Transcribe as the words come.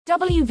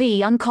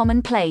WV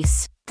Uncommon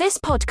Place. This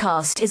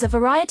podcast is a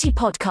variety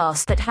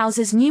podcast that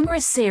houses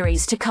numerous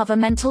series to cover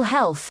mental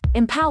health,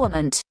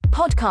 empowerment,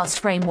 podcast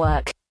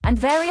framework, and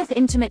various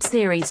intimate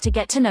series to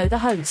get to know the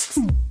hosts.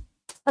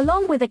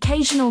 Along with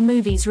occasional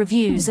movies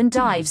reviews and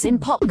dives in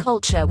pop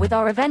culture with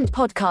our event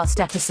podcast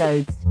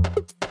episodes.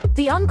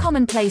 The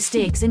Uncommon Place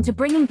digs into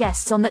bringing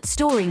guests on that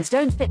stories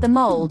don't fit the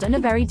mold and are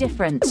very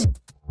different.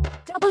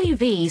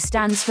 WV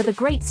stands for the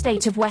great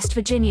state of West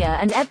Virginia,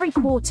 and every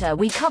quarter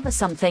we cover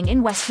something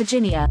in West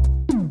Virginia.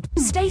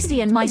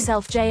 Stacy and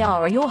myself, JR,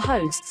 are your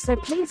hosts, so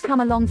please come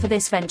along for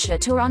this venture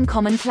to our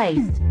Uncommon Place.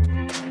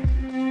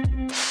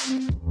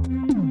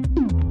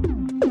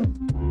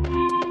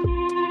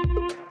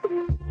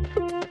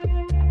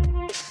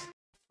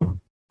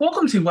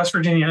 Welcome to West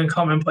Virginia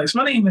Uncommon Place.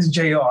 My name is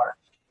JR.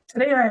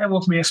 Today I have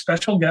with me a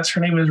special guest.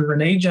 Her name is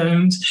Renee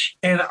Jones,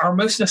 and our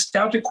most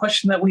nostalgic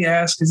question that we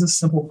ask is a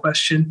simple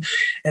question,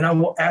 and I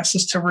will ask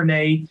this to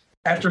Renee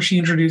after she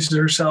introduces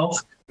herself.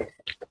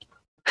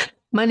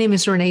 My name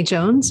is Renee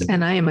Jones,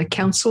 and I am a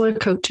counselor,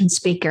 coach, and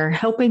speaker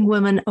helping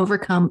women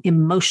overcome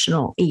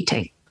emotional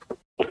eating.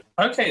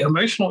 Okay,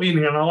 emotional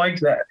eating, and I like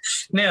that.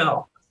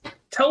 Now,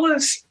 tell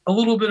us a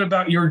little bit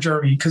about your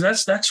journey,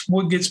 because that's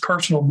what gets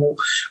personal.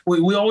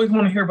 We always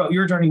want to hear about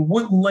your journey.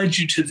 What led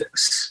you to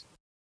this?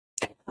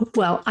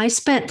 Well, I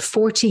spent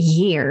 40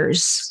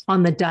 years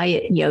on the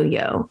diet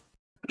yo-yo,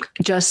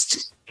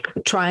 just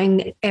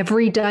trying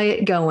every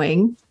diet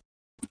going,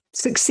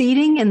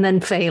 succeeding and then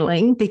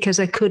failing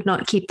because I could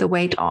not keep the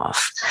weight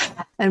off.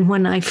 And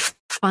when I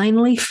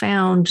finally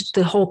found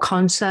the whole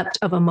concept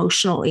of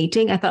emotional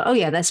eating, I thought, oh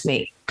yeah, that's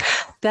me.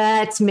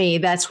 That's me.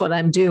 That's what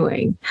I'm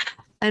doing.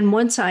 And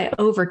once I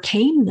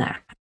overcame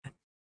that,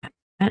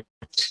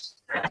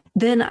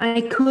 then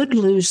I could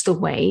lose the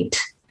weight.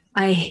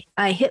 I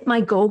hit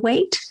my goal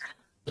weight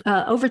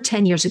over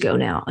 10 years ago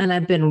now, and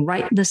I've been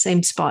right in the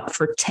same spot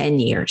for 10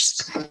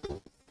 years.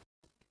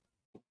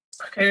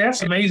 Okay,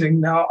 that's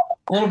amazing. Now,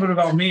 a little bit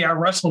about me. I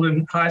wrestled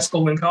in high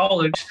school and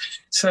college,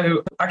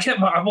 so I've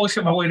always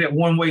kept my weight at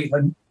one weight,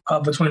 like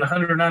between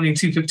 190 and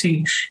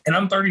 215, and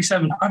I'm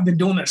 37. I've been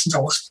doing that since I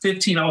was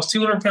 15. I was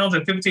 200 pounds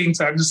at 15,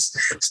 so I just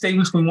stayed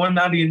between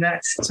 190 and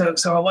that.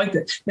 So I like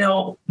that.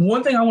 Now,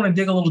 one thing I want to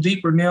dig a little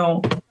deeper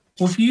now.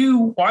 With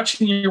you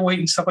watching your weight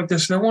and stuff like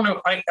this, there weren't no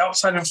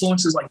outside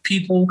influences like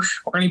people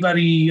or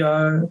anybody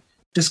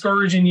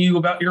discouraging you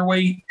about your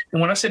weight.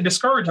 And when I said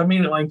discourage, I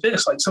mean it like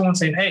this, like someone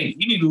saying, hey,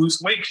 you need to lose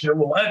some weight because you're a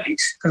little heavy.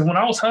 Because when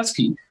I was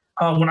husky,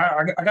 when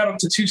I got up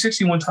to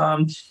 260 one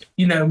time,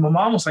 my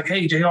mom was like,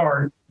 hey,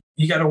 JR,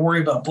 you got to worry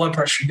about blood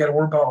pressure. You got to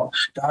worry about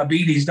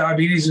diabetes.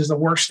 Diabetes is the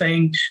worst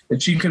thing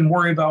that you can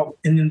worry about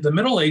in the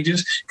Middle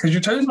Ages because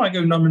your toes might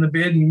go numb in the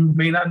bed and you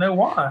may not know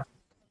why.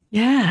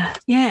 Yeah.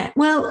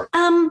 Well,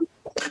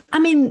 I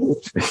mean,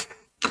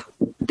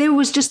 there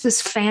was just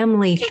this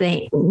family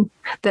thing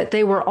that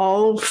they were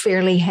all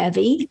fairly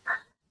heavy,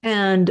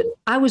 and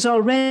I was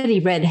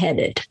already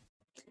redheaded.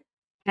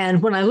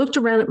 And when I looked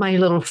around at my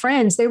little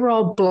friends, they were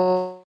all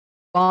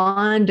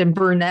blonde and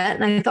brunette,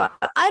 and I thought,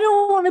 I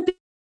don't want to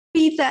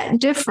be that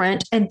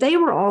different. And they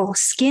were all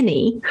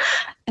skinny,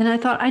 and I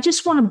thought, I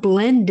just want to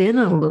blend in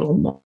a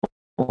little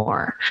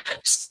more.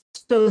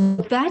 So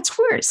that's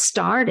where it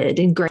started,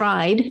 and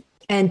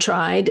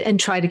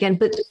tried again.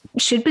 But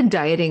she'd been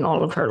dieting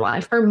all of her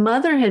life. Her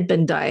mother had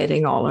been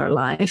dieting all her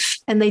life,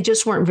 and they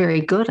just weren't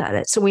very good at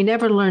it. So we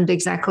never learned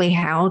exactly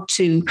how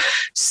to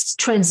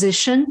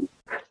transition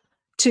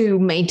to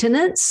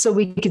maintenance so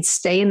we could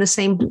stay in the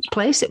same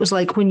place. It was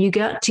like when you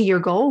got to your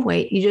goal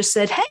weight, you just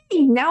said,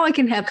 hey, now I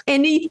can have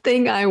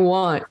anything I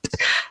want.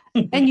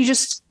 And you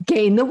just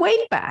gain the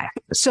weight back.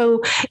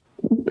 So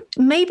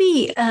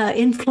maybe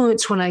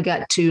influence when I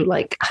got to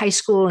like high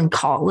school and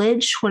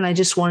college, when I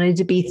just wanted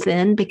to be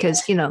thin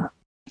because,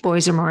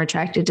 boys are more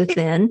attracted to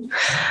thin.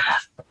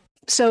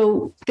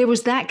 So there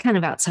was that kind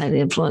of outside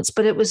influence,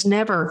 but it was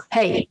never,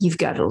 hey, you've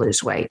got to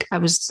lose weight. I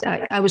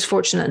was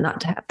fortunate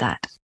not to have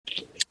that.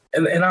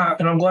 And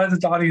I'm glad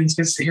that the audience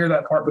gets to hear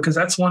that part, because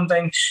that's one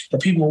thing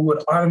that people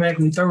would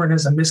automatically throw in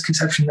as a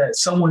misconception, that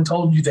someone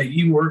told you that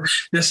you were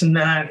this and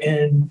that,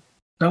 and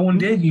no one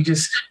did. You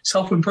just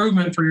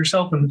self-improvement for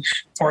yourself and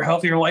for a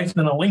healthier life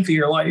and a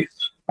lengthier life.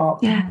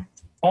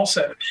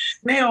 Also,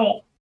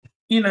 now,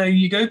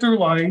 you go through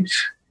life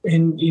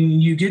and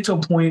you get to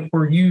a point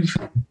where you've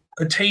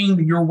attained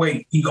your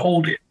weight. You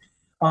hold it.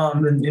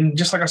 And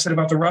just like I said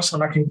about the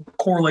wrestling, I can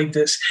correlate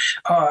this.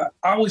 I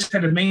always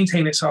had to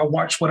maintain it, so I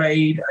watched what I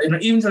ate.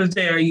 And even to this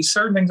day, I eat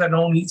certain things I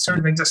don't eat,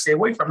 certain things I stay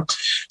away from.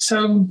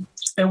 So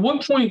at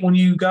what point when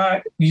you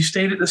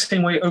stayed at the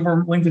same weight over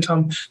a length of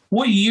time,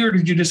 what year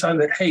did you decide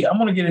that, hey, I'm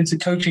going to get into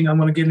coaching, I'm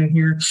going to get in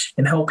here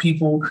and help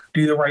people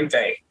do the right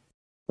thing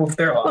with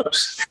their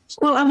lives?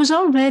 Well, I was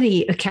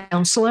already a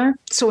counselor,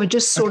 so I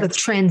just sort of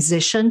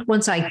transitioned.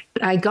 Once I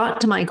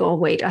got to my goal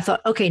weight, I thought,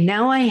 okay,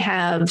 now I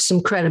have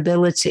some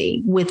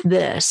credibility with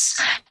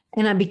this.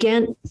 And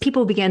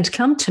people began to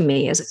come to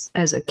me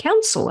as a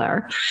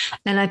counselor.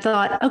 And I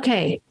thought,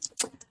 okay,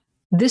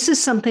 this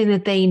is something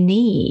that they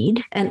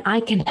need and I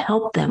can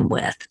help them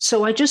with.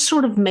 So I just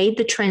sort of made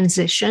the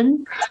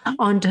transition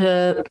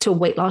onto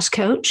weight loss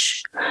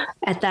coach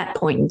at that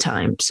point in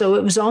time. So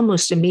it was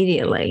almost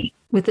immediately.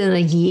 Within a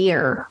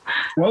year,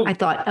 Whoa. I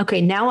thought,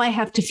 okay, now I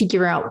have to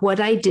figure out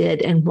what I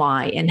did and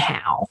why and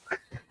how.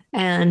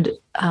 And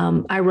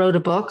I wrote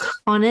a book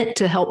on it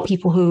to help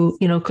people who,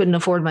 couldn't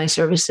afford my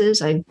services.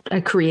 I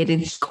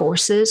created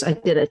courses. I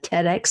did a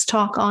TEDx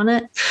talk on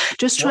it,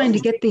 just trying to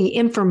get the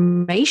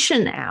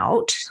information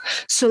out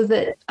so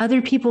that other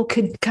people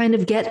could kind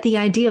of get the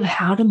idea of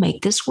how to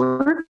make this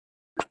work.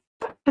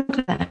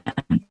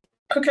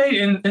 Okay,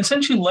 and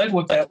since you led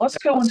with that, let's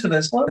go into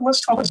this. Let's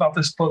talk about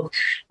this book.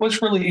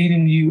 What's really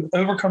eating you?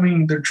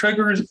 Overcoming the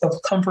triggers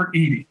of comfort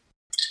eating.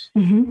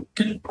 Mm-hmm.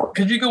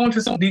 Could you go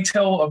into some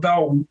detail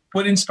about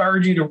what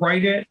inspired you to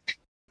write it?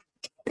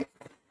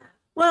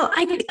 Well,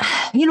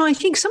 I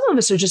think some of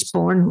us are just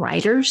born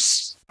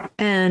writers,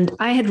 and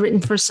I had written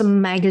for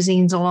some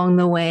magazines along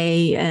the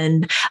way,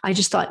 and I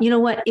just thought,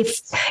 what, if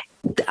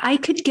I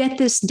could get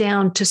this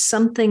down to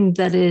something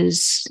that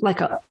is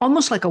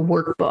almost like a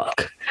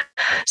workbook.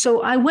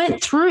 So I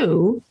went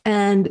through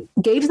and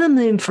gave them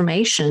the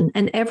information,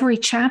 and every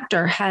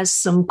chapter has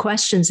some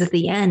questions at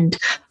the end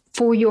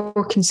for your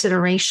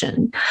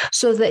consideration,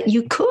 so that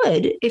you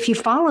could, if you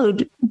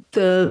followed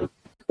the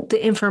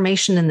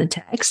information in the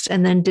text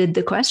and then did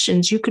the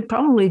questions, you could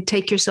probably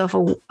take yourself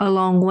a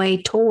long way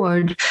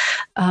toward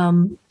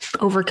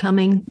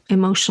overcoming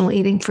emotional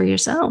eating for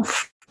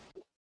yourself.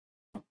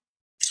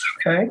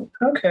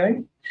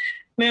 Okay.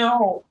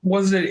 Now,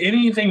 was it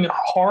anything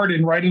hard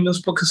in writing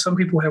this book? Because some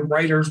people have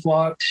writer's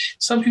block.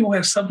 Some people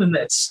have something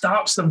that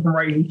stops them from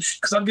writing.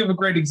 Because I'll give a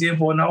great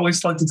example, and I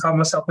always like to tie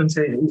myself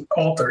into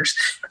authors.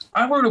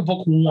 I wrote a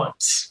book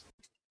once.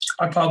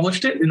 I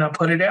published it, and I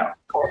put it out.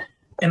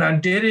 And I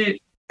did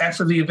it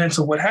after the events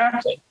of what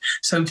happened.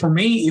 So for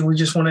me, it was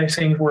just one of those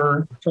things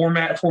where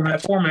format. So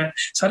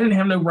I didn't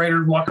have no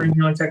writer's block or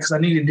anything like that because I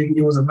needed to,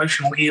 it was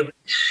emotional healing.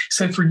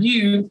 So for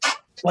you,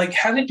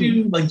 how did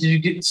you, did you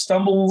get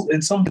stumble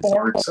in some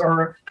parts,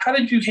 or how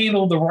did you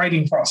handle the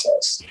writing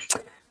process?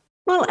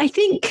 Well, I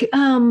think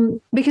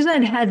because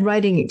I'd had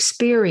writing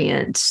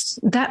experience,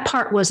 that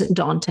part wasn't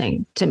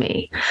daunting to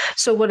me.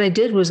 So what I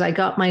did was I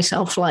got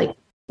myself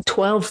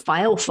 12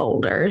 file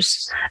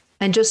folders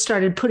and just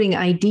started putting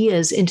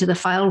ideas into the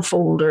file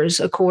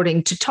folders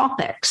according to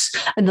topics.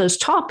 And those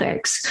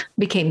topics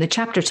became the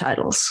chapter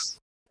titles.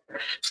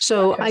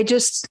 So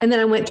and then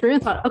I went through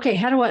and thought, okay,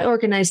 how do I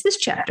organize this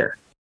chapter?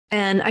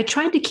 And I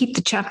tried to keep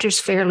the chapters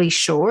fairly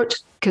short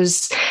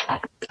because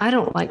I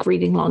don't like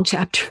reading long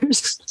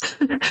chapters.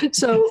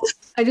 So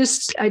I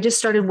just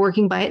started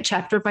working by it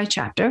chapter by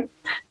chapter.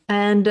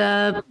 And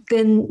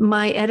then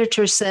my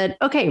editor said,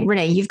 okay,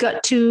 Renee, you've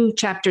got 2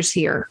 chapters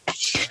here.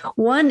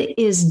 One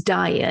is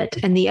diet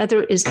and the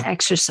other is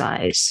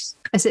exercise.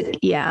 I said,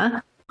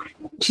 yeah.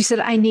 She said,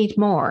 I need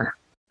more.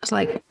 I was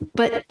like,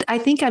 but I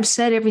think I've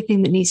said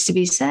everything that needs to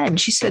be said.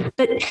 She said,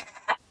 but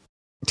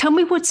tell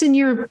me what's in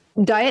your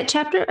diet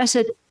chapter. I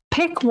said,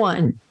 pick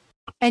one.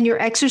 And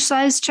your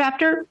exercise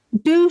chapter,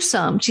 do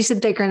some. She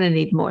said, they're going to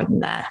need more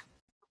than that.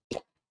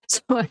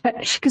 So,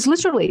 because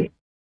literally,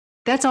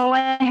 that's all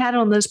I had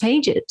on those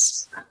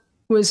pages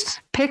was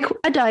pick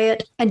a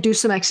diet and do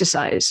some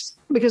exercise.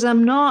 Because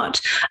I'm not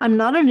a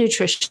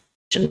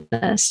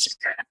nutritionist.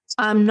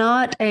 I'm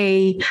not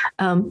a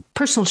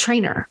personal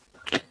trainer.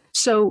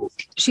 So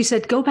she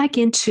said, go back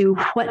into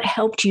what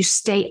helped you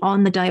stay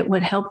on the diet,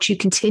 what helped you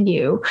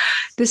continue.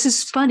 This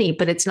is funny,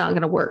 but it's not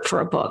going to work for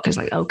a book. I was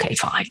like, okay,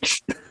 fine.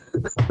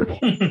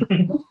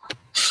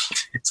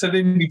 So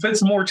then you put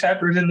some more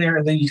chapters in there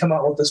and then you come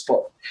out with this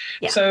book.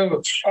 Yeah.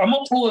 So I'm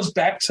going to pull us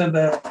back to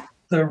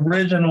the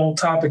original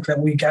topic that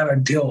we got to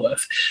deal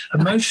with,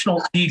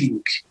 emotional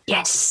eating.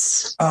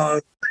 Yes.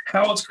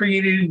 How it's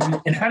created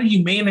and how do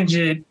you manage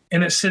it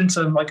in a sense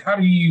of how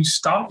do you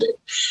stop it?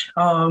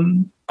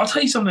 I'll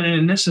tell you something,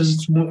 and this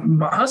is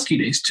my Husky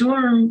days,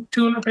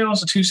 200 pounds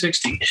to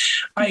 260.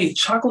 I ate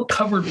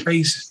chocolate-covered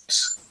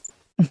raisins,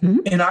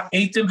 and I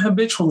ate them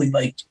habitually.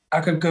 I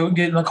could go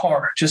get in the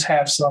car, just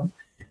have some.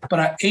 But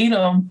I ate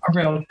them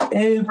around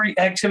every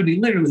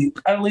activity. Literally,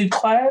 I'd leave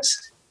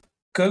class,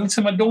 go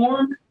to my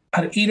dorm,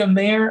 I'd eat them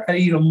there, I'd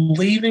eat them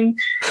leaving.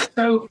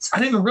 So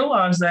I didn't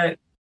realize that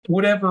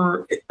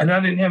whatever, and I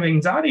didn't have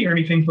anxiety or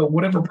anything, but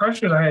whatever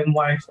pressures I had in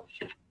life,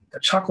 the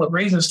chocolate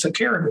raisins took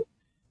care of it.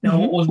 Now,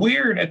 what was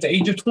weird, at the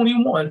age of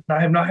 21, I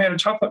have not had a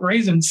chocolate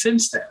raisin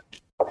since then.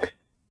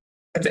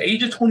 At the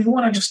age of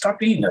 21, I just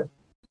stopped eating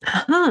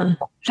them.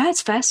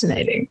 That's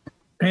fascinating.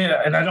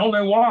 Yeah, and I don't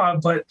know why,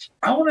 but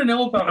I want to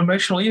know about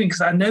emotional eating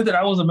because I know that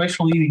I was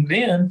emotional eating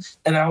then,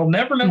 and I'll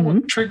never know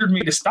what triggered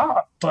me to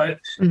stop. But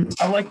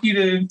I'd like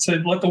you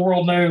to let the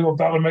world know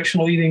about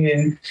emotional eating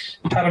and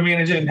how to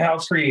manage it and how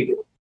it's created.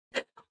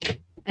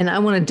 And I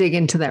want to dig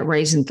into that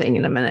raisin thing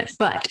in a minute.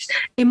 But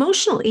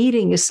emotional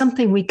eating is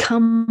something we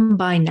come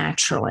by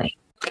naturally.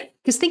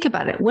 Because think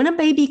about it. When a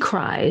baby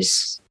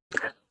cries,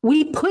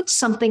 we put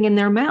something in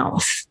their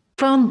mouth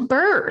from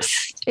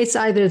birth. It's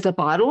either the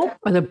bottle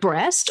or the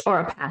breast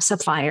or a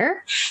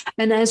pacifier.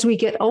 And as we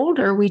get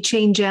older, we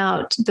change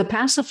out the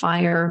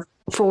pacifier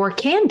for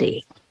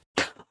candy,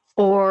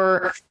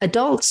 or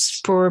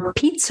adults for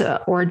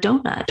pizza or a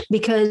donut,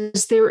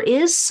 because there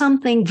is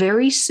something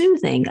very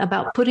soothing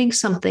about putting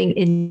something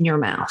in your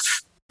mouth.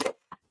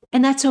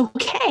 And that's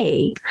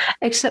okay,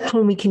 except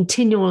when we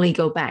continually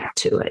go back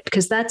to it,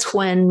 because that's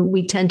when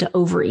we tend to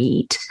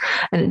overeat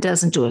and it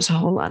doesn't do us a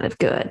whole lot of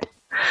good.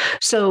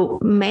 So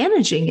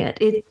managing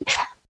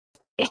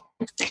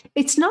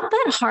it's not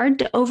that hard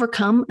to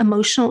overcome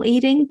emotional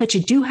eating, but you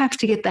do have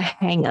to get the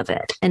hang of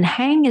it. And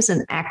hang is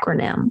an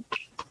acronym,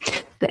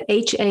 the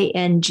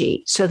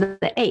HANG. So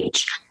the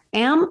H,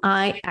 am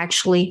I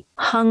actually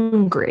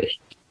hungry?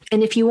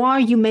 And if you are,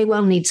 you may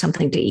well need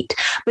something to eat.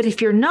 But if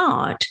you're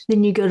not,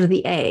 then you go to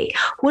the A.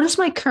 What is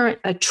my current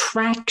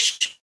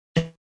attraction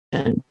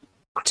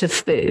to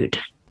food?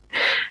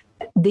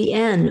 The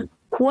N,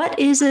 what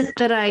is it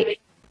that I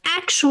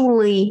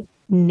actually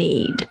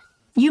need?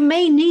 You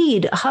may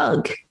need a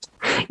hug.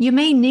 You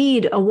may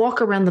need a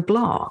walk around the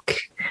block.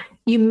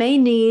 You may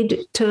need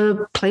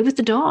to play with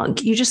the dog.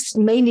 You just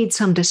may need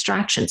some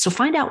distraction. So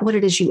find out what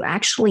it is you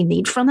actually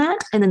need from that.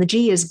 And then the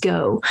G is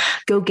go.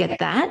 Go get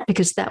that,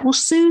 because that will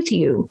soothe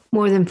you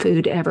more than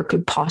food ever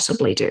could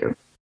possibly do.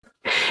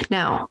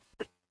 Now,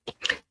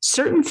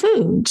 certain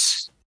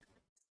foods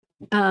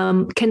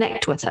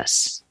connect with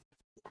us.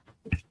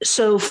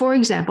 So, for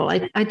example,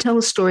 I tell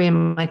a story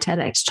in my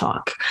TEDx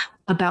talk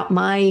about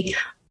my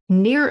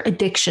near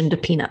addiction to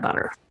peanut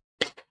butter.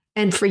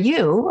 And for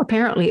you,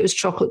 apparently it was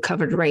chocolate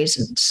covered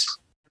raisins.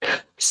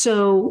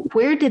 So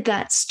where did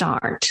that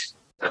start?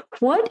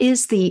 What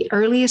is the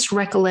earliest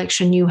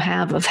recollection you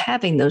have of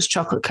having those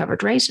chocolate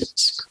covered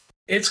raisins?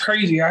 It's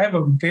crazy. I have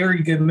a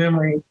very good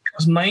memory. It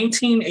was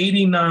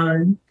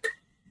 1989.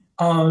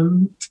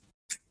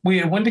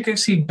 We went to go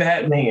see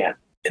Batman,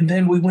 and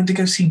then we went to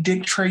go see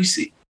Dick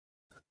Tracy.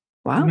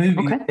 Wow. The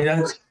movie. Okay.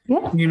 That's,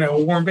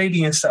 Warren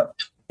Beatty and stuff.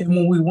 And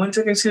when we went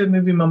to go see the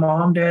movie, my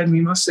mom, dad, me,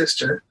 and my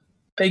sister,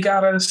 they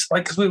got us,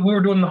 because we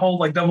were doing the whole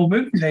double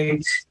movie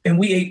thing, and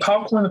we ate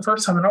popcorn the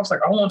first time, and I was like,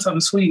 I want something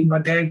sweet. And my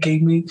dad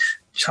gave me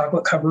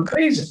chocolate covered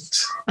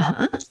raisins.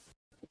 Uh-huh.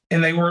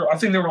 And I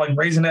think they were like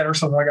Raisinette or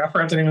something. I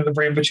forgot the name of the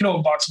brand, but you know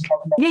what box I'm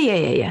talking about.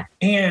 Yeah.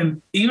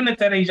 And even at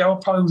that age, I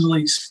probably was at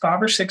least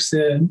 5 or 6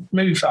 then,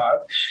 maybe 5.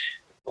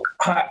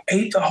 I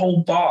ate the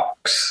whole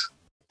box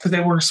because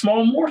they were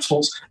small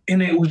morsels,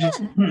 and it was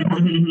just.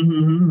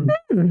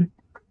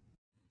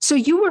 So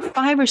you were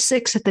 5 or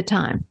 6 at the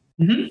time.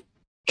 Mm-hmm.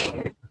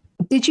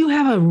 Did you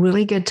have a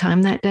really good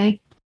time that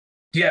day?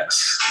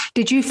 Yes.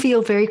 Did you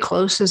feel very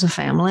close as a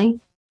family?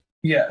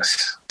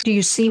 Yes. Do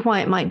you see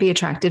why it might be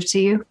attractive to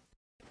you?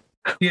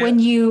 Yeah. When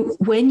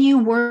you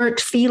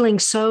weren't feeling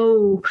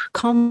so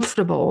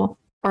comfortable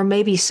or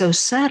maybe so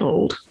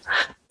settled,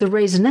 the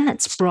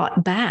Raisinets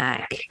brought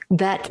back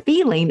that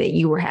feeling that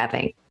you were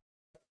having.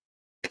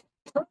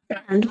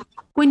 And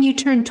when you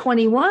turn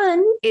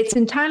 21, it's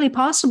entirely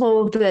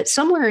possible that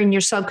somewhere in your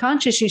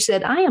subconscious you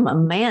said, I am a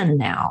man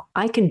now.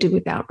 I can do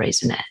without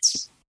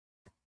Raisinets.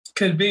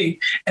 Could be.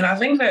 And I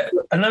think that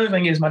another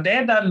thing is my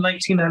dad died in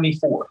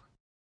 1994.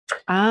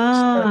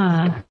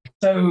 Ah.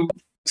 So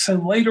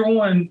later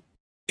on,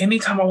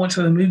 anytime I went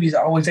to the movies,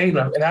 I always ate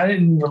them. And I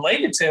didn't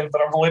relate it to him,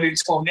 but I'm related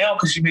to him now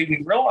because you made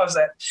me realize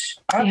that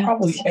I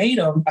probably ate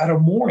them at a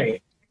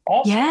morning.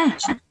 Also. Yeah.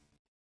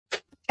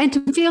 And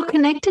to feel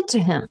connected to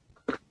him.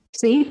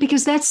 See,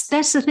 because that's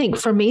the thing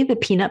for me, the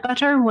peanut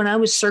butter, when I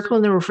was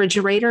circling the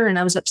refrigerator and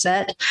I was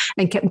upset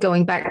and kept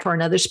going back for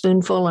another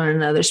spoonful and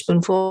another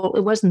spoonful,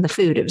 it wasn't the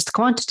food, it was the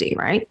quantity,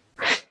 right?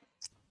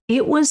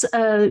 It was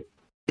a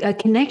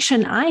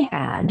connection I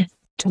had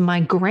to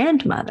my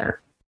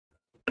grandmother.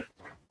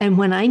 And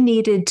when I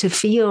needed to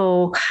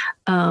feel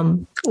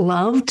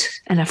loved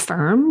and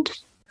affirmed,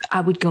 I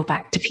would go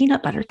back to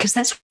peanut butter because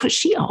that's what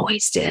she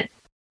always did.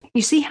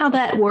 You see how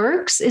that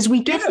works? Is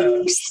we get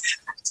these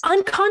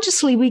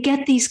unconsciously, we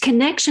get these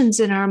connections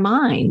in our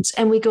minds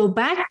and we go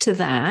back to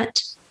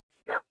that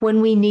when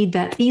we need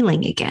that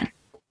feeling again.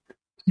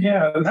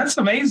 Yeah, that's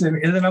amazing.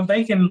 And then I'm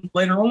thinking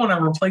later on, I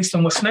replaced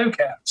them with snow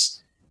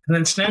caps. And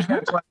then snow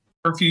caps lasted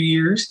for a few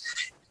years.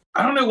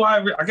 I don't know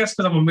why. I guess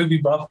because I'm a movie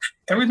buff.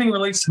 Everything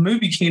relates to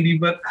movie candy,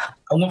 but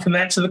I went from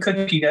that to the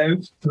cookie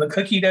dough. And the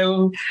cookie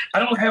dough, I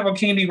don't have a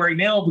candy right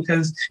now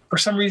because for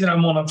some reason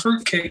I'm on a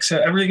fruit kick. So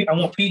everything, I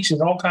want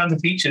peaches, all kinds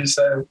of peaches.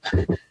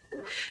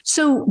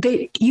 So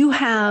you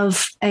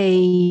have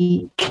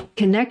a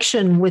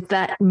connection with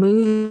that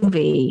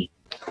movie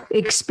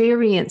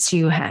experience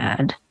you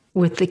had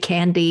with the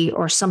candy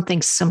or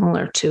something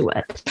similar to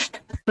it.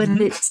 But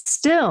it's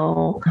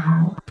still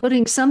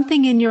putting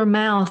something in your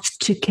mouth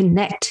to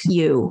connect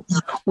you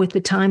with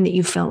the time that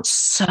you felt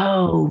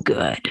so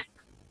good.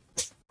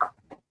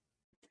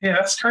 Yeah,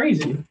 that's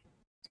crazy.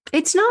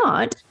 It's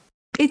not.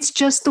 It's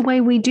just the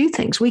way we do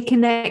things. We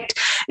connect.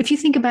 If you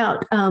think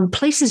about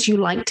places you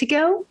like to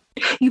go,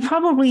 you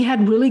probably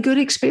had really good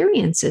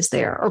experiences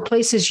there, or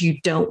places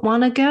you don't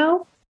want to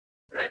go.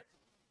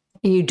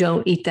 You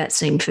don't eat that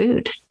same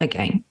food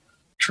again.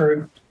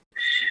 True.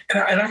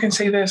 And I can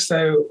say this,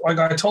 though, like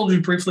I told you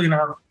briefly in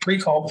our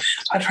pre-call,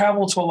 I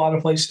travel to a lot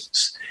of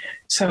places.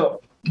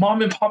 So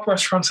mom and pop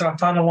restaurants that I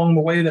find along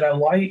the way that I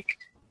like,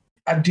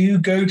 I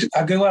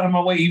go out of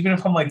my way, even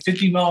if I'm like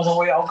 50 miles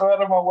away, I'll go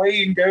out of my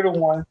way and go to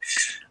one.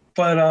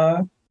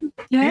 But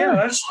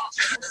that's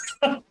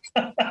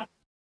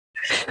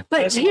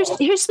But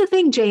here's the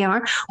thing, JR.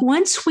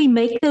 Once we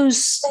make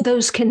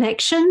those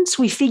connections,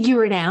 we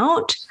figure it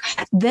out,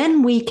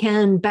 then we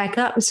can back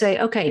up and say,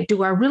 okay,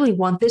 do I really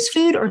want this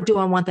food or do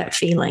I want that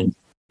feeling?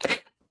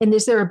 And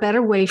is there a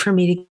better way for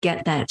me to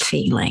get that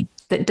feeling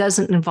that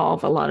doesn't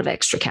involve a lot of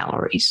extra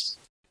calories?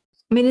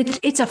 I mean,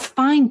 it's a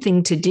fine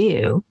thing to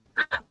do,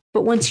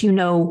 but once you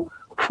know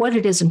what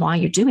it is and why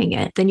you're doing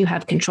it, then you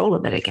have control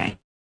of it again.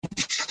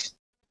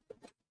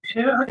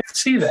 Yeah, I can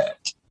see that.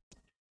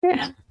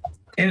 Yeah.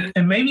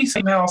 And maybe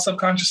somehow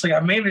subconsciously I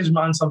manage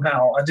mine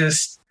somehow. I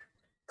just,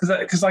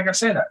 because like I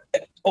said,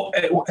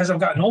 as I've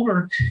gotten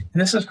older,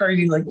 and this is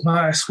crazy, like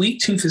my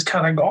sweet tooth is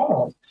kind of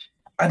gone.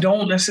 I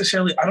don't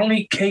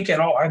eat cake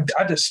at all.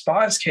 I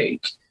despise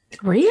cake.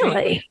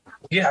 Really? Cake,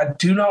 yeah, I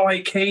do not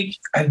like cake.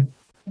 I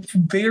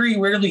very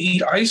rarely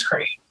eat ice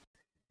cream.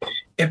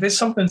 If it's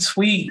something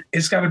sweet,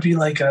 it's got to be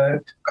like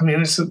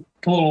it's a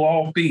little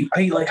offbeat.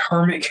 I eat like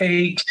hermit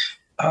cake,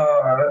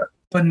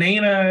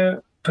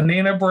 banana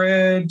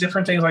bread,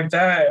 different things like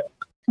that.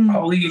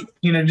 I'll eat,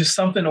 just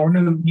something or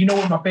new. You know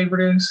what my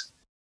favorite is?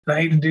 And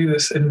I hate to do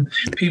this, and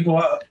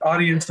people,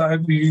 audience, I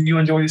hope you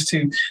enjoy this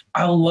too.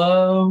 I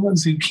love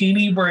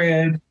zucchini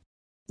bread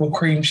with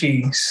cream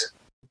cheese.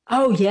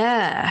 Oh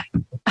yeah,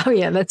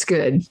 that's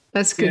good.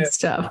 That's good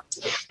stuff.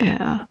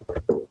 Yeah.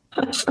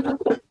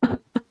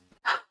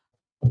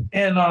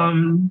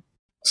 And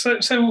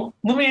so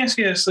let me ask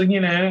you this: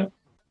 a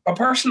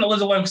person that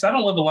lives alone, because I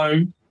don't live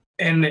alone,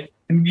 and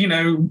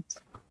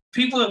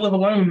people that live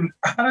alone,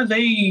 how do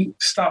they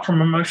stop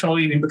from emotional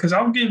eating? Because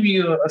I'll give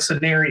you a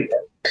scenario.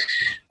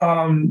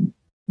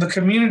 The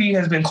community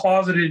has been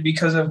closeted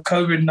because of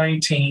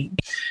COVID-19.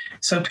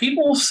 So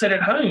people sit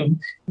at home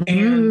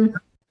and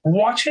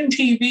watching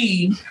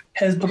TV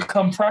has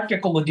become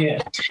practical again.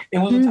 It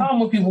was a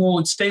time when people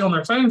would stay on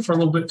their phone for a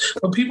little bit,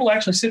 but people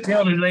actually sit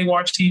down and they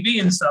watch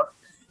TV and stuff.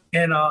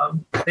 And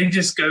they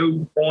just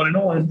go on and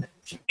on.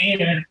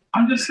 And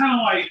I'm just kind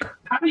of like,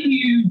 how do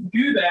you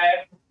do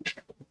that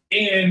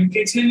and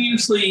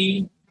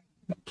continuously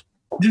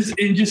just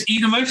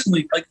eat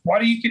emotionally? Like, why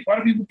do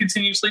people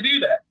continuously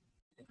do that?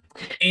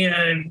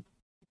 And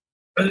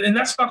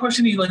that's my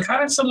question to you. Like, how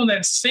does someone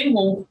that's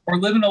single or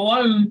living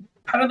alone,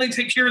 how do they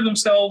take care of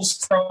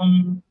themselves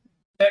from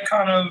that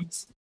kind of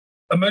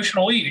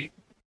emotional eating?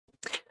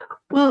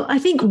 Well, I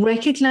think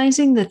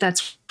recognizing that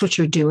that's what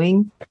you're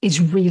doing is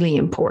really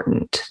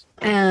important.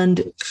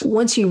 And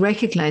once you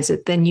recognize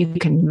it, then you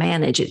can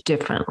manage it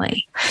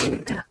differently.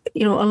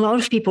 A lot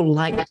of people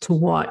like to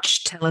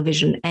watch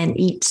television and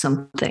eat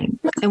something.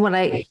 And what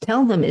I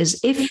tell them is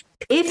if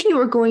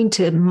you are going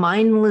to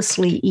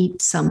mindlessly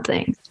eat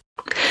something,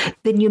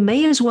 then you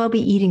may as well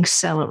be eating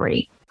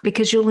celery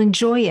because you'll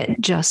enjoy it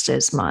just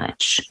as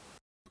much.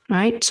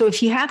 Right? So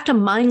if you have to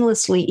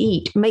mindlessly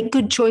eat, make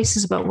good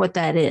choices about what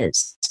that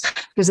is,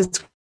 because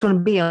it's going to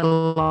be a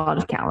lot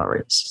of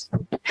calories.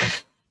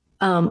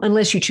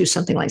 Unless you choose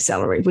something like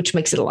celery, which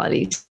makes it a lot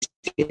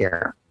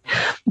easier.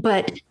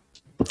 But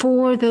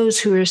for those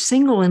who are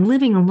single and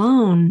living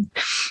alone,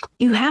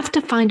 you have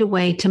to find a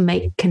way to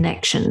make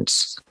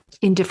connections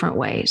in different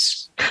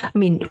ways. I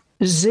mean,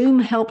 Zoom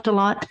helped a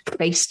lot,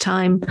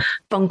 FaceTime,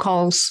 phone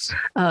calls,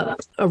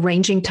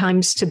 arranging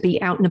times to be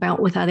out and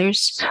about with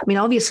others. I mean,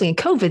 obviously in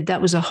COVID,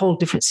 that was a whole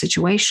different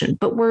situation,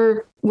 but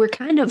we're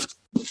kind of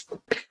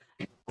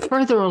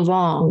further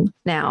along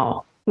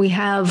now. We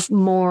have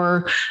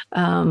more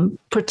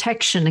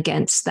protection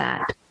against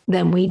that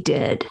than we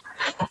did.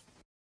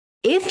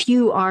 If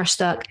you are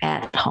stuck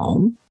at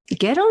home,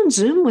 get on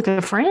Zoom with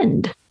a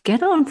friend,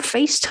 get on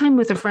FaceTime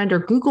with a friend or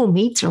Google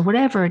Meets or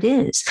whatever it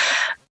is.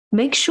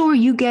 Make sure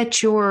you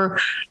get your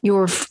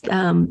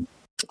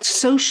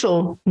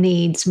social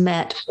needs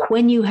met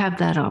when you have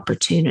that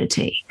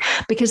opportunity,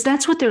 because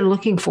that's what they're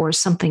looking for, is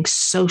something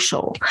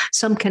social,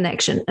 some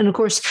connection. And of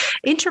course,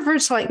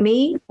 introverts like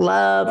me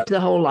loved the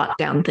whole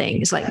lockdown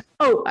thing. It's like,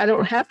 oh, I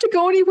don't have to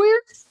go anywhere.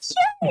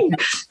 Yay!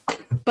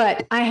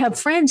 But I have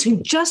friends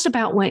who just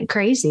about went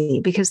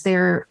crazy because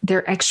they're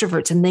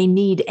extroverts and they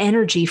need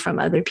energy from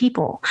other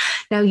people.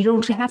 Now, you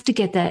don't have to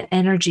get that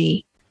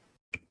energy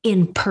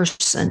in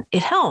person.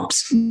 It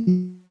helps,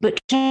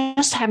 but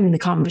just having the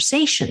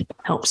conversation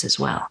helps as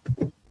well.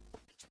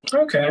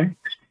 Okay.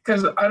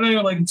 Because I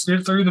know, like,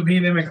 through the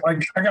pandemic,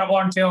 like, I got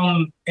locked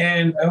down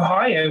in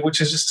Ohio, which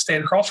is just a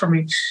state across from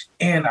me,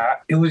 and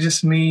it was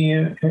just me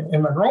and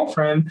my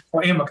girlfriend,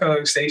 and my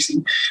co-host,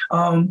 Stacy.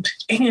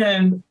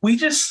 And we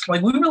just,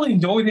 like, we really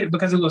enjoyed it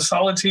because it was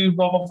solitude,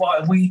 blah, blah,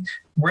 blah. We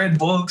read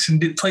books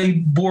and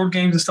played board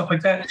games and stuff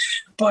like that.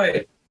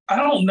 But I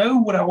don't know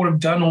what I would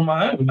have done on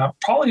my own.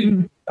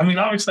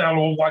 Obviously, I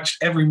would have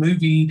watched every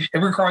movie,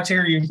 every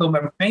Criterion film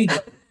ever made.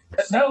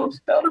 that would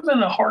have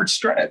been a hard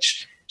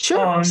stretch.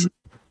 Sure.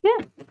 Yeah.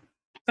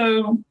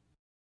 So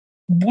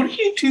what do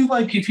you do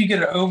like if you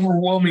get an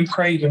overwhelming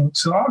craving?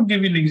 So I'll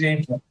give you an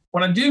example.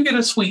 When I do get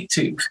a sweet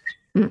tooth,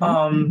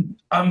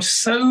 I'm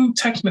so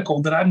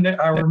technical that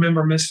I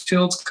remember Miss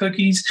Fields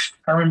cookies.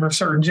 I remember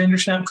certain Ginger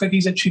Snap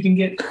cookies that you can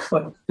get,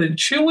 but the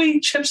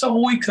Chewy Chips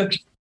Ahoy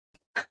cookie.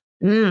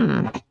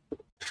 And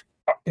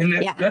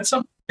that's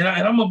something. And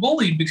I'm a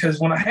bully because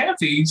when I have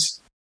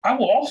these, I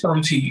will offer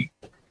them to you.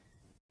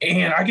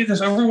 And I get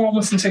this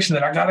overwhelming sensation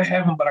that I got to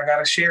have them, but I got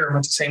to share them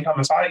at the same time.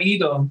 If I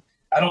eat them,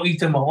 I don't eat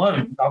them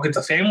alone. I'll get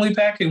the family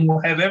pack and we'll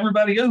have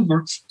everybody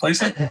over, play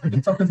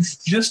something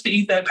just to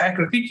eat that pack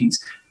of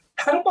cookies.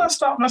 How do I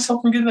stop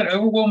myself from getting that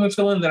overwhelming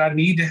feeling that I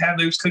need to have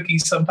those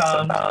cookies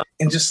sometime?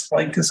 And just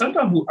like, because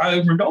sometimes I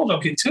overindulge, I'll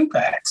get 2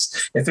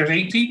 packs. If there's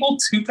 8 people,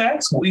 2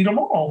 packs, we'll eat them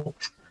all.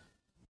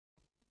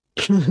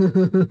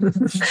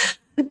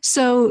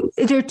 So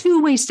there are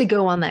 2 ways to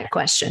go on that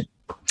question.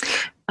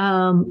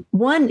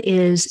 One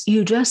is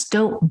you just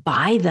don't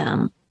buy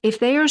them. If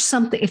they're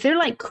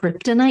like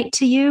kryptonite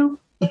to you,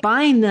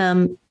 buying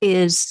them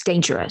is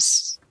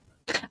dangerous.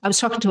 I was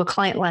talking to a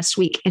client last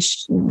week,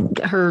 and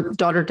her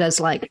daughter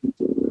does like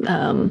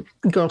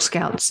Girl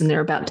Scouts, and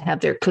they're about to have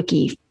their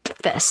cookie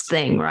fest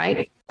thing,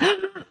 right?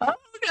 Oh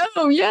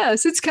no,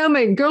 yes, it's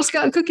coming. Girl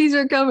Scout cookies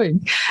are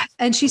coming.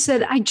 And she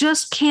said, I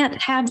just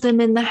can't have them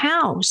in the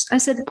house. I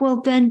said, well,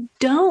 then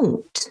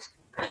don't.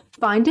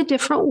 Find a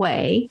different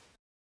way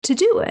to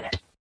do it.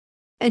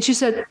 And she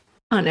said,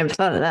 I never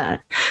thought of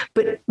that.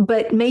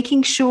 But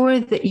making sure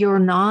that you're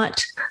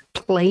not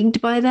plagued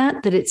by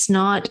that it's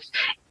not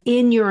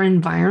in your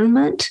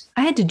environment.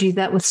 I had to do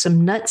that with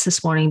some nuts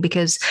this morning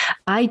because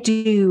I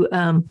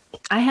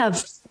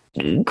have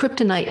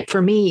kryptonite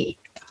for me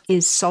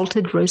is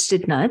salted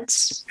roasted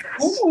nuts.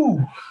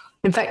 Ooh.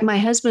 In fact, my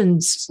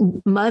husband's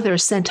mother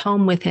sent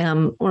home with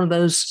him one of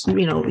those,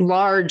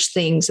 large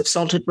things of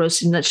salted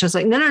roasted nuts. She was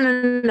like,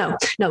 no,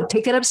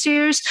 take that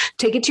upstairs,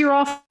 take it to your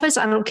office.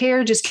 I don't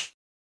care. Just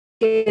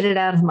get it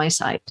out of my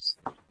sight.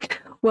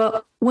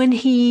 Well, when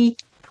he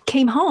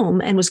came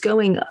home and was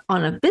going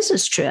on a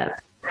business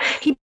trip,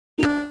 he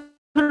put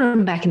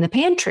them back in the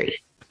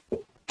pantry.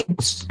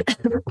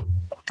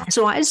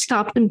 So I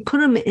stopped and put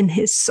them in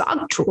his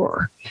sock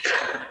drawer.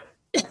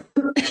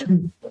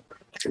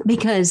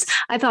 Because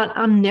I thought,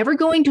 I'm never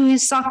going to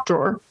his sock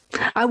drawer.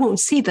 I won't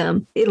see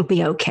them. It'll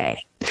be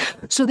okay.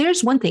 So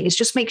there's one thing, is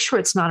just make sure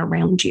it's not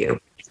around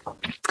you.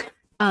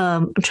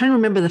 I'm trying to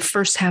remember the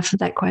first half of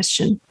that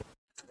question.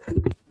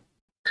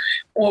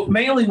 Well,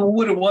 mainly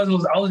what it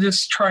was I was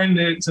just trying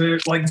to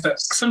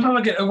sometimes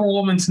I get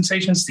overwhelming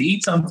sensations to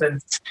eat something.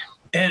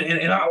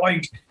 And I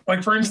like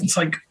for instance,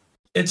 like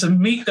it's a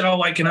meat that I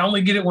like, and I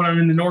only get it when I'm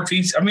in the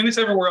Northeast. I mean, it's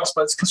everywhere else,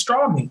 but it's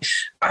pastrami.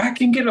 I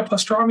can get a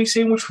pastrami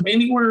sandwich from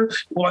anywhere,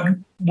 like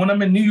when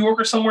I'm in New York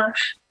or somewhere,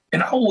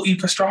 and I will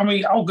eat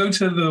pastrami. I'll go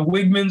to the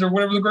Wegmans or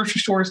whatever the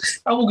grocery store is.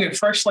 I will get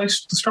fresh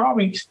sliced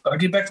pastrami, but I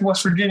get back to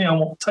West Virginia, I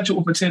won't touch it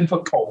with a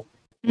 10-foot pole.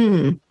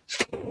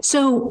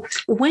 So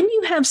when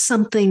you have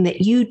something that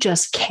you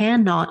just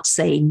cannot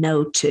say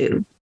no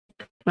to,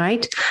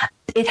 right?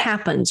 It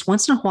happens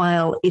once in a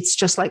while. It's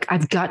just like,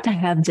 I've got to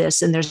have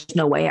this and there's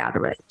no way out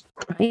of it.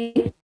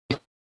 Right?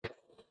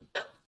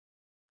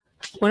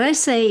 What I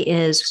say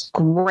is,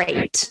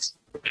 great.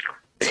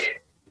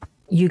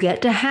 You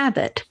get to have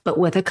it, but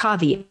with a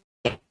caveat.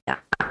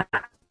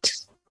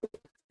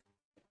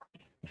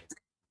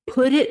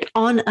 Put it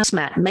on a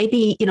mat,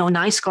 maybe,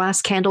 nice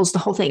glass candles, the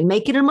whole thing.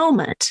 Make it a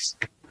moment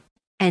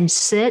and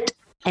sit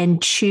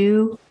and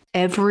chew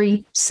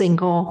every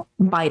single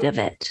bite of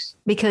it.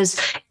 Because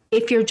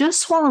if you're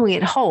just swallowing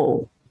it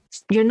whole,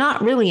 you're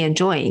not really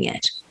enjoying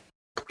it.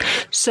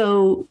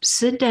 So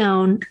sit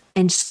down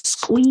and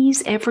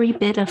squeeze every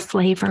bit of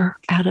flavor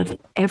out of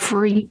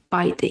every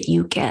bite that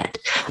you get.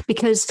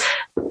 Because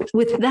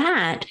with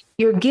that,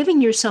 you're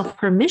giving yourself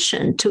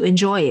permission to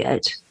enjoy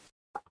it.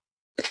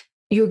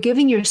 You're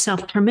giving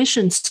yourself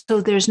permission,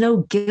 so there's no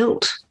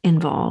guilt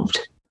involved.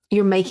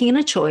 You're making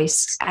a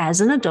choice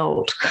as an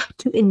adult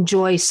to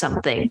enjoy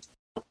something,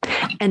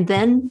 and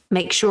then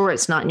make sure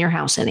it's not in your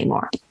house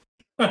anymore.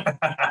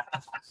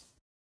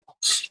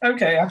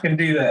 Okay, I can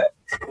do that.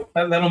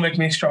 That'll make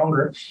me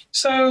stronger.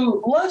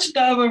 So let's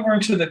dive over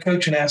into the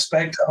coaching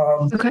aspect.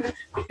 Okay.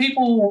 We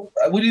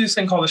do this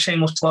thing called a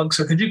shameless plug.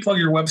 So could you plug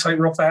your website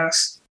real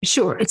fast?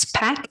 Sure. It's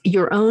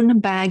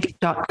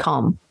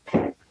packyourownbag.com.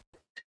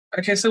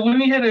 Okay, so when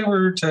you head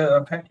over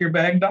to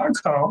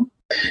packyourbag.com,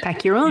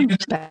 pack your own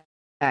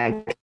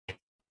bag.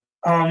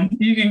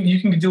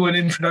 You can do an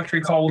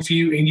introductory call with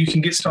you, and you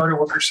can get started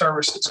with your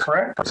services.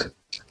 Correct?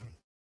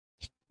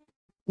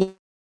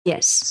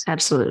 Yes,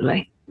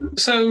 absolutely.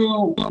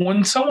 So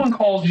when someone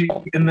calls you,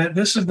 and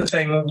this is the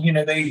thing,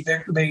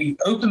 they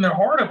open their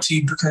heart up to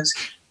you, because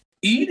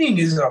eating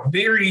is a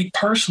very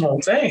personal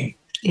thing.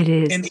 It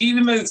is. And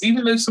even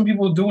though some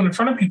people do it in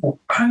front of people,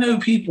 I know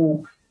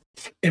people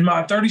in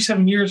my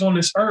 37 years on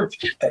this earth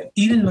that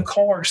eat in the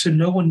car so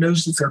no one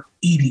knows that they're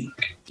eating.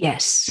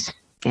 Yes.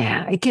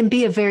 Yeah. It can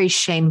be a very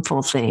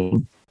shameful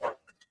thing.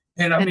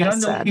 And I mean,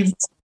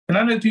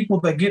 I know people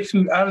that get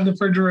food out of the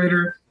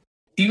refrigerator,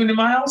 even in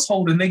my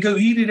household, and they go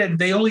eat it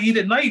they only eat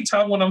at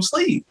nighttime when I'm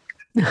asleep.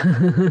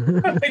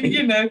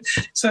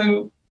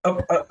 So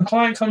a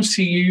client comes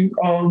to you,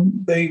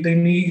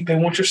 they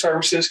want your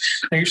services.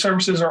 Now your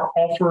services are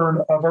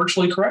offered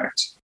virtually,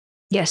 correct?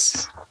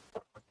 Yes.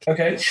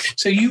 Okay,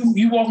 so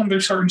you walk them through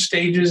certain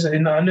stages,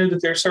 and I know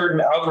that there are certain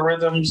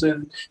algorithms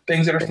and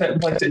things that are set in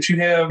place that you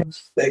have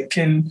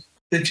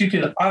that you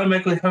can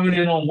automatically hone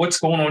in on what's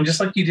going on, just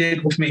like you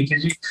did with me,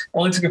 because you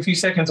only took a few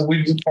seconds and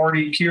we've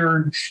already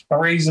cured my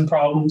raisin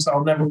problems.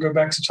 I'll never go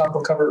back to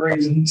chocolate covered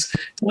raisins,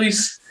 at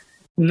least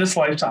in this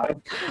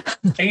lifetime.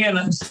 And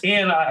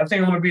I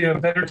think I'm going to be in a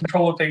better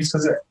control of things,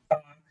 because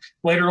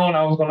later on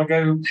I was going to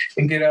go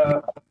and get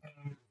a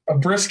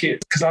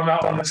brisket, because I'm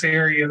out in this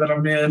area that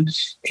I'm in,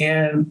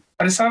 and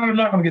I decided I'm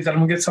not going to get that.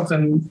 I'm going to get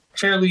something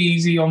fairly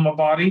easy on my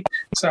body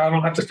so I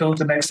don't have to feel it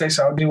the next day.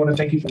 So I do want to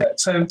thank you for that.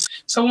 So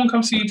someone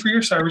comes to you for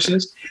your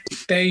services.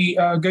 They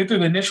go through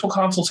the initial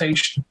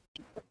consultation,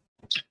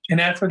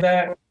 and after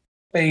that,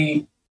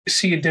 they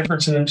see a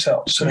difference in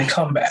themselves. So they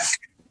come back.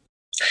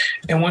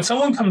 And when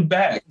someone comes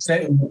back,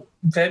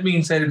 that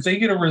means that if they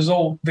get a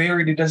result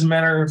varied, it doesn't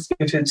matter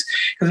if it's,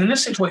 because in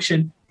this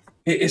situation,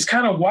 it's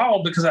kind of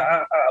wild, because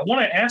I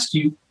want to ask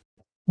you,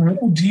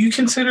 do you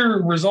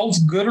consider results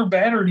good or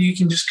bad, or do you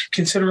can just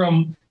consider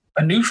them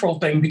a neutral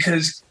thing?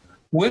 Because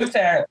with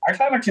that, I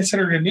kind of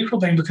consider it a neutral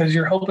thing, because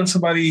you're helping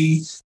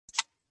somebody,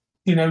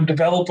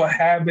 develop a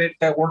habit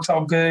that works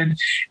out good,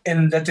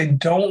 and that they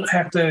don't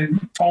have to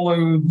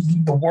follow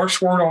the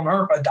worst word on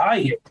earth, a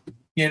diet.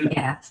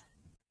 Yeah.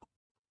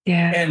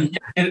 Yeah.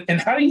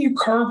 And how do you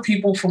curb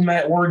people from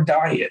that word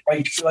diet?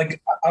 Like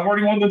I've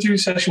already wanted to do a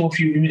session with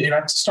you, and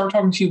I start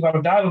talking to you about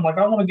a diet. I'm like,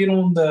 I want to get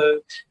on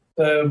the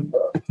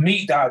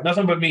meat diet,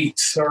 nothing but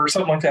meats, or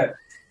something like that.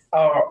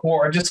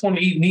 Or I just want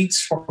to eat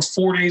meats for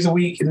 4 days a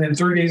week, and then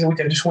 3 days a week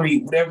I just want to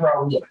eat whatever I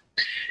want.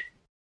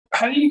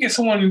 How do you get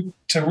someone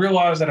to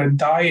realize that a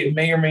diet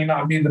may or may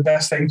not be the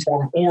best thing for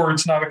them, or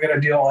it's not a good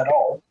idea at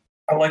all?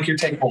 I like your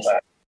take on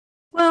that.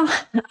 Well,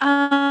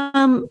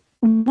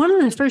 one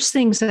of the first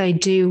things that I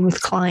do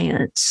with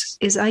clients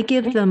is I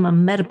give them a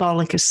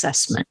metabolic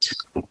assessment.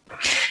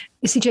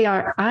 You see,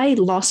 JR, I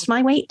lost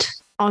my weight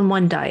on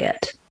one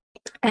diet,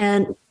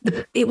 and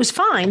it was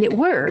fine. It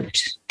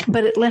worked,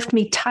 but it left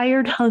me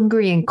tired,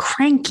 hungry, and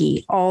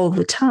cranky all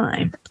the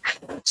time.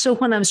 So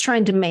when I was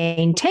trying to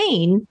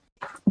maintain,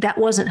 that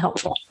wasn't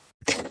helpful.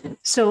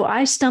 So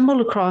I stumbled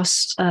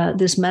across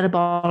this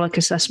metabolic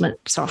assessment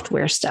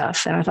software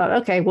stuff, and I thought,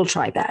 okay, we'll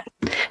try that.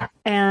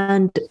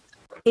 And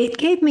it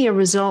gave me a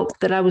result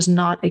that I was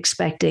not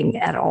expecting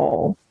at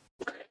all.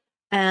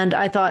 And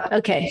I thought,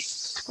 okay,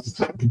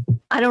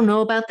 I don't know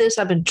about this.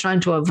 I've been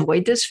trying to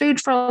avoid this food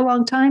for a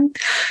long time,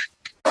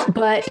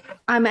 but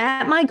I'm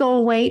at my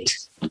goal weight.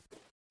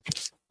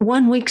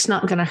 1 week's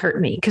not going to hurt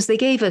me, because they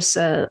gave us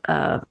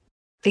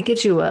it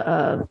gives you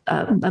a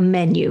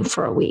menu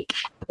for a week.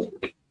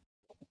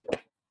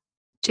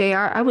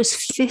 JR, I was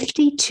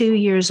 52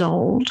 years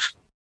old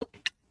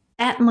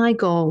at my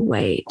goal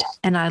weight,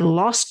 and I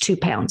lost 2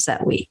 pounds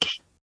that week.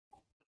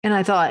 And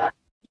I thought,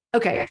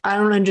 okay, I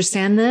don't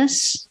understand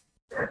this,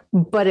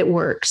 but it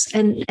works.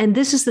 And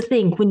this is the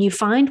thing. When you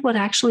find what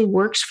actually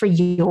works for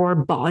your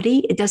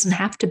body, it doesn't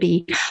have to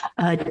be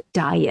a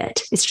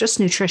diet. It's just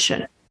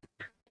nutrition.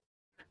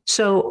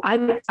 So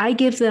I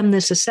give them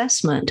this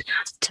assessment,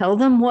 tell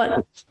them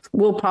what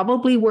will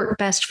probably work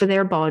best for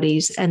their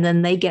bodies, and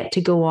then they get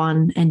to go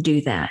on and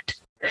do that.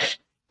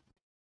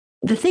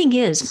 The thing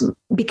is,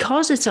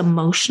 because it's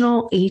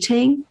emotional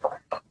eating,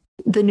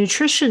 the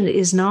nutrition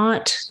is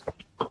not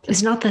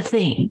the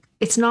thing.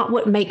 It's not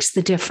what makes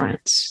the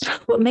difference.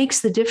 What makes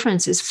the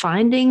difference is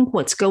finding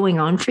what's going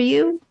on for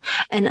you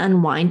and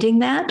unwinding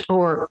that,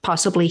 or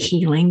possibly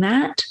healing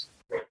that,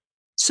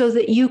 so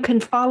that you can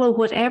follow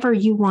whatever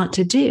you want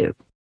to do.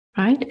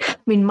 Right? I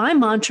mean, my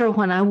mantra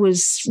when I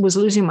was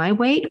losing my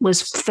weight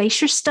was face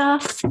your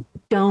stuff,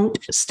 don't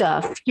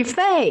stuff your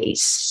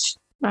face.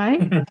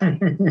 Right?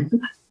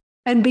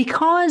 And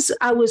because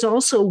I was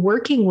also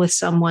working with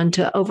someone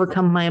to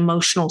overcome my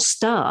emotional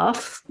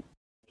stuff,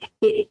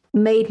 it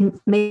made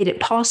it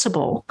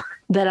possible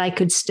that I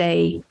could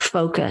stay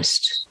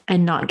focused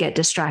and not get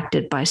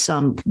distracted by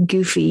some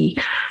goofy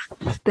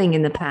thing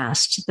in the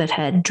past that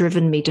had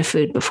driven me to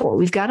food before.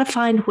 We've got to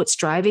find what's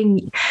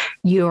driving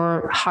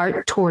your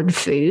heart toward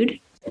food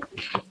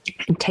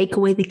and take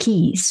away the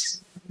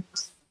keys.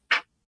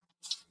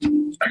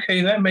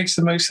 Okay, that makes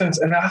the most sense.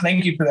 And I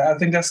thank you for that. I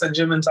think that's the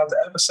gem inside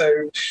the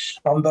episode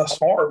thus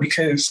far,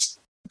 because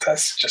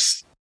that's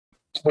just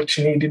what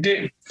you need to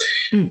do.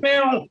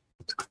 Now,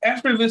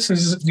 after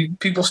this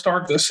people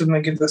start this and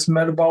they get this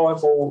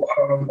metabolic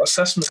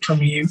assessment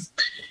from you,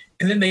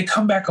 and then they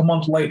come back a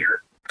month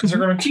later, because they're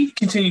going to keep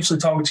continuously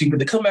talking to you, but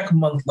they come back a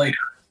month later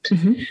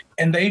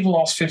and they've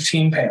lost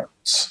 15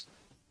 pounds.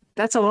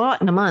 That's a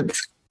lot in a month.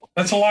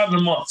 That's a lot in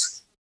a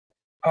month.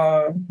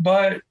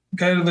 But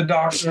go to the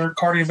doctor,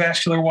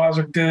 cardiovascular wise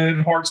are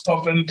good, heart's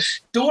pumping,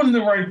 doing the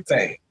right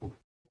thing.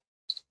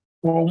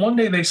 Well, one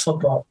day they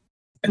slip up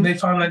and they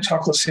find that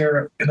chocolate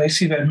syrup and they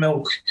see that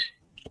milk,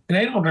 and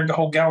they don't drink a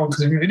whole gallon,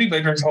 because if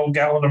anybody drinks a whole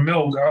gallon of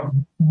milk,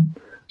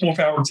 more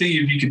power to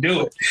you if you can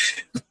do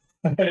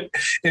it.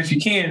 If you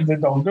can,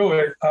 then don't do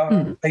it.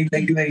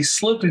 They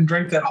slip and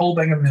drink that whole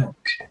thing of milk.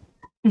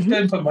 It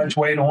doesn't put much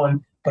weight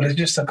on, but it's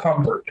just a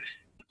comfort.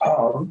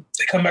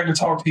 They come back to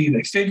talk to you.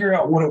 They figure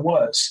out what it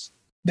was.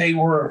 They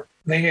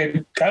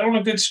had got on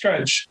a good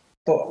stretch,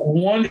 but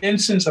one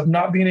instance of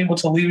not being able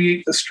to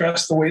alleviate the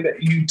stress the way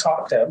that you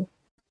taught them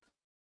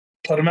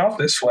put them out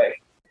this way.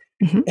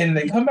 And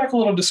they come back a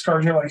little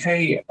discouraged. They're like,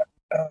 "Hey,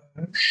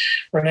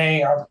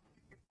 Renee,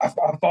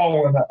 I've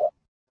fallen.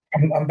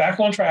 I'm back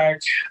on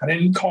track. I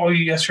didn't call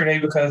you yesterday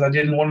because I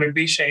didn't want to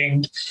be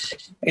shamed."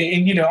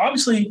 And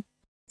obviously,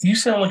 you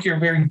sound like you're a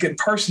very good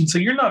person, so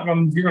you're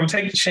going to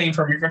take the shame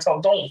from me. You're going to tell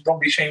them, don't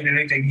be shamed in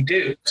anything you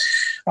do.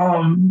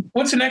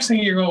 What's the next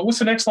line you're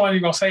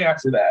going to say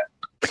after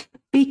that?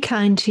 Be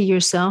kind to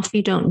yourself.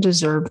 You don't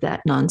deserve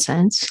that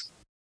nonsense.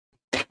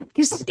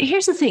 Because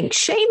here's the thing,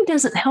 shame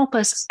doesn't help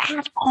us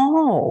at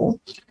all.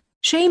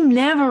 Shame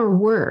never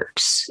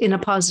works in a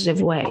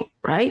positive way,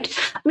 right?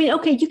 I mean,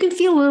 okay, you can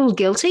feel a little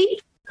guilty,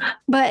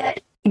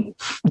 but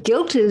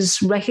guilt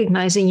is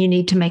recognizing you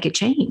need to make a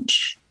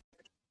change.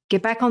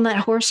 Get back on that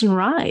horse and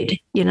ride,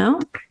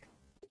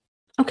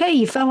 Okay,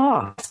 you fell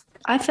off.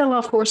 I fell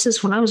off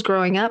horses when I was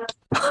growing up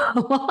a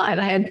lot.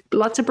 I had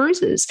lots of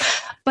bruises,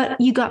 but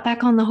you got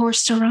back on the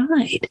horse to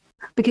ride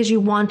because you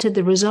wanted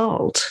the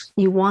result.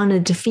 You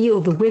wanted to feel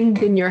the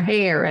wind in your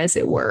hair, as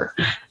it were,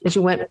 as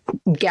you went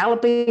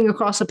galloping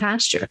across a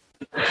pasture.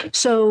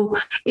 So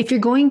if you're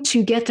going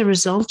to get the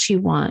results you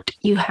want,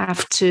 you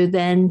have to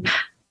then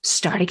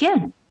start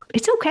again.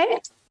 It's okay.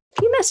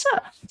 You messed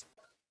up.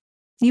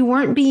 You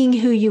weren't being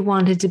who you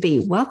wanted to be.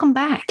 Welcome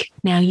back.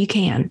 Now you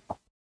can.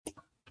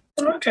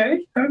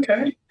 Okay.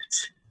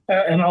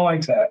 And I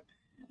like that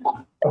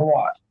a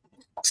lot.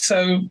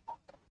 So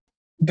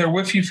they're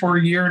with you for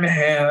a year and a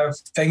half.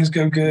 Things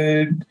go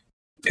good.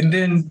 And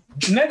then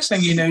the next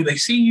thing you know, they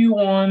see you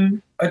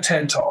on a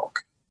TED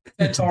Talk.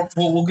 TED Talk,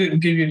 we'll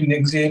give you an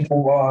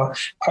example.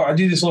 I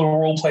do this little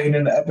role playing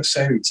in the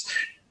episodes.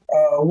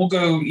 We'll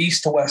go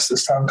east to west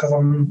this time because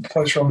I'm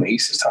closer on the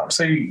east this time.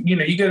 So,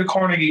 you go to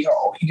Carnegie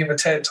Hall, you give a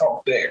TED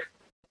Talk there.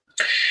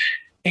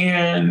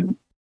 And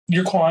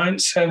your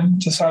clients have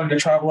decided to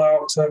travel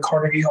out to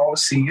Carnegie Hall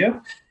to see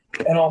you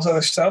and all this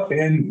other stuff.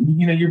 And,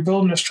 you're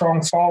building a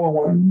strong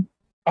following.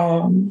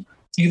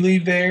 You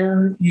leave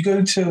there, you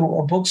go to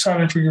a book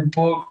signing for your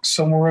book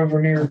somewhere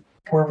over near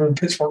wherever the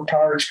Pittsburgh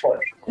Pirates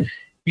play.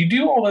 You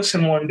do all this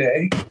in one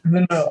day,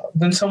 and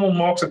then someone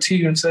walks up to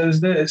you and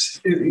says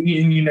this.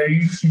 You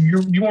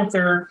weren't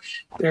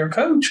their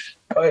coach,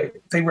 but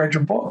they read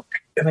your book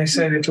and they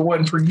said if it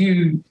wasn't for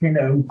you,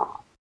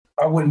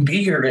 I wouldn't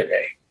be here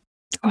today.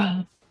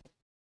 Wow.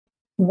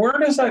 Where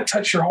does that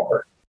touch your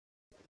heart?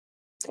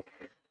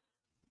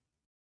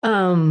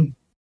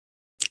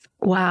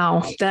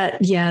 Wow.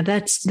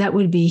 That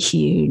would be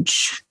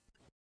huge.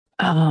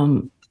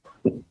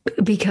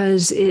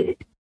 Because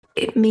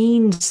it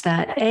means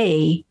that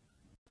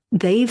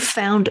they've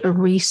found a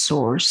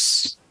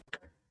resource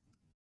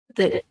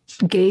that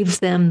gave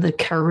them the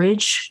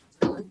courage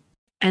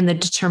and the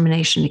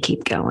determination to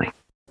keep going.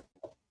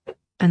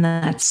 And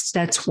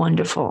that's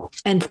wonderful.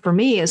 And for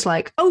me, it's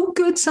like, oh,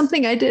 good,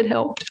 something I did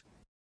helped.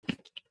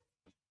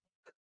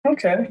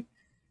 Okay.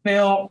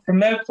 Now, from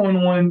that point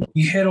on,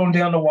 you head on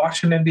down to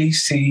Washington,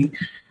 D.C.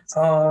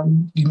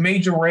 You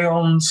made your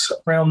rounds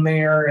around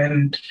there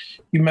and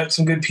you met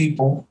some good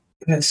people.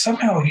 And then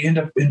somehow you end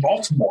up in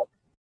Baltimore,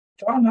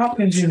 Johns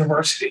Hopkins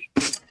University.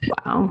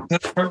 Wow.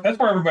 That's where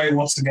everybody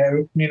wants to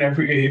go.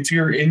 If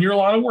you're in your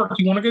line of work,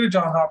 you want to go to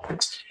Johns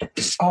Hopkins.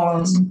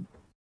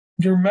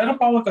 Your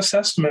metabolic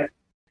assessment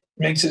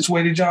makes its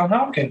way to Johns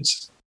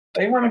Hopkins.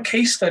 They run a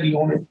case study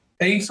on it.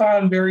 They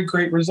find very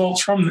great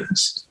results from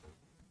this.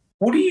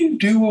 What do you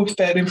do with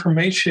that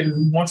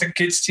information once it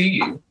gets to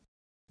you?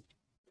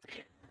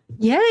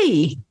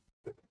 Yay.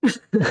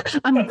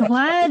 I'm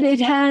glad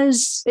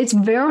it's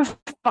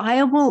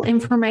verifiable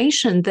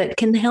information that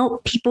can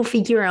help people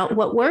figure out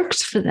what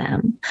works for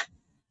them.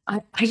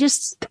 I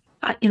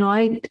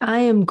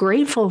am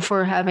grateful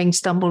for having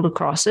stumbled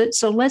across it.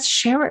 So let's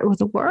share it with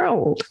the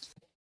world.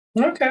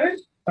 Okay.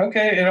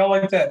 And I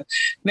like that.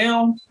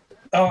 Now,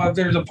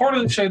 there's a part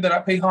of the show that I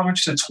pay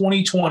homage to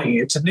 2020.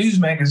 It's a news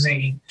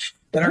magazine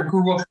that I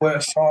grew up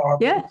with.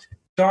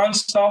 John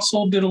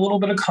Stossel did a little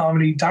bit of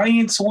comedy.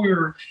 Diane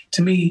Sawyer,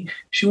 to me,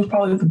 she was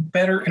probably the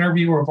better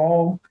interviewer of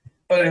all.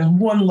 But as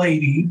one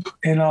lady,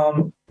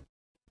 and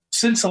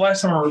since the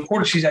last time I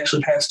recorded, she's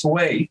actually passed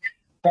away.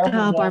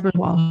 Barbara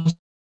Walters.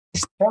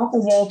 Barbara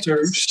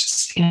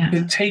Walters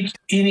could take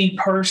any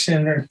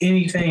person or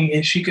anything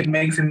and she could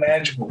make them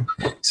magical.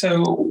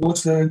 So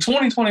with the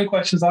 2020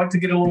 questions, I'd like to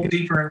get a little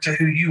deeper into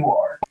who you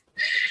are.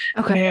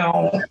 Okay.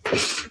 Now,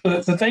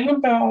 the thing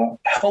about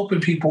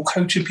helping people,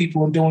 coaching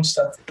people, and doing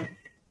stuff,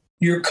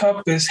 your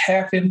cup is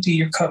half empty,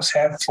 your cup's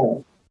half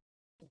full.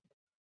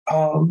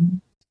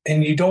 And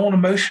you don't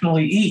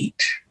emotionally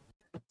eat.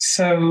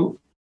 So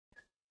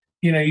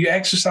you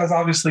exercise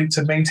obviously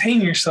to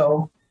maintain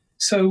yourself.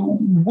 So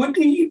what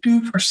do you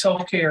do for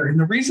self-care? And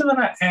the reason that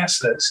I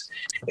ask this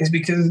is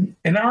because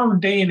in our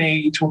day and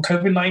age with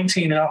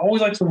COVID-19, and I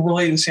always like to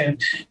relay this in,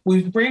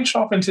 we've branched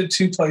off into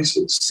two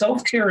places,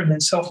 self-care and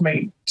then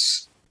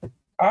self-maintenance.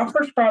 I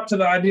prescribe to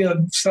the idea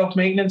of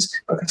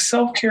self-maintenance because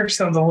self-care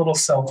sounds a little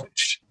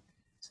selfish.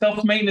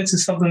 Self-maintenance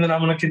is something that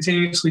I'm going to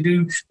continuously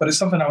do, but it's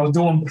something I was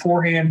doing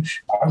beforehand.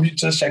 I'm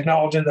just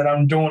acknowledging that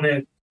I'm doing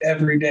it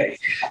every day.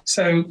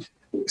 So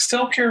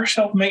self-care,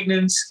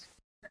 self-maintenance,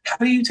 how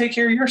do you take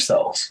care of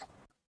yourself?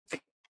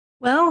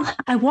 Well,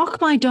 I walk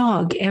my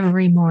dog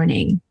every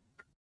morning.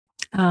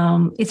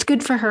 It's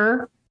good for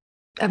her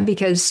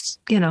because,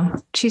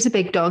 she's a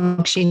big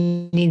dog.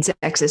 She needs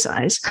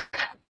exercise.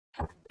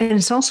 And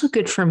it's also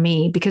good for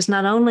me because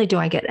not only do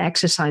I get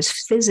exercise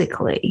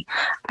physically,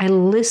 I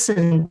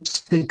listen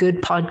to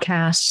good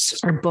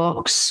podcasts or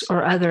books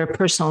or other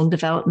personal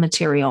development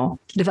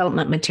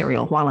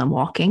material while I'm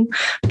walking,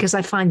 because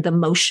I find the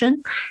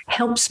motion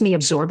helps me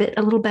absorb it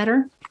a little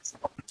better.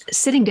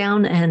 Sitting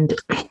down and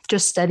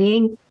just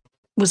studying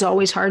was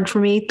always hard for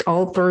me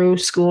all through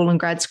school and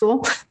grad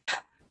school.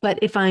 But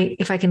if I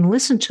can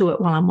listen to it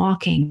while I'm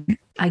walking,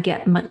 I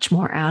get much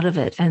more out of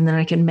it. And then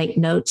I can make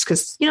notes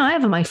because, I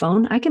have on my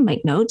phone, I can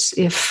make notes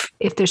if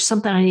there's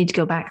something I need to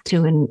go back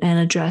to and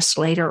address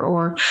later,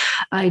 or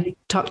I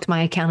talk to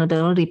my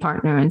accountability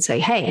partner and say,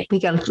 hey, we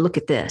got to look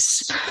at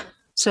this.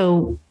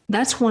 So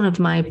that's one of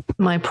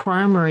my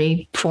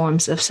primary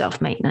forms of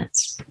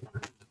self-maintenance.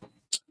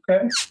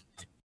 Okay.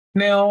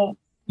 Now,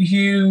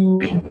 you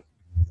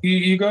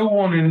go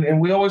on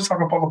and we always talk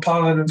about the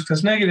positives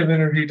because negative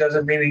energy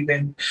doesn't mean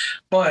anything.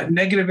 But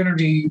negative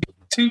energy,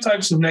 two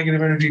types of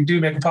negative energy do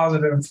make a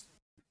positive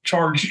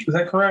charge. Is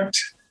that correct?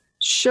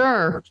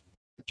 Sure.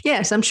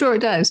 Yes, I'm sure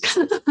it does.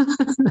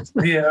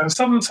 Yeah,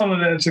 some of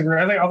that's agree.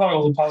 I thought it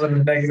was a positive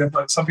and negative,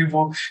 but some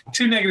people,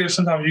 two negatives,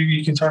 sometimes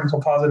you can turn into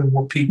a positive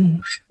with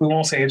people. We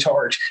won't say a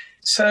charge.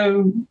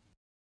 So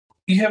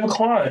you have a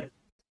client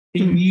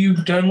and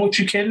you've done what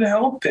you can to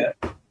help them.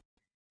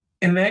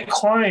 And that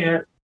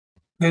client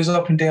goes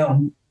up and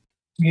down,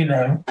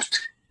 and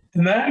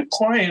that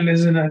client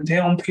is in a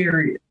down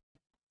period.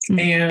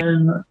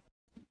 And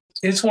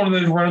it's one of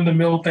those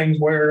run-of-the-mill things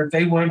where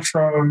they went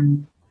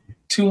from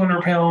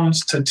 200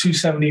 pounds to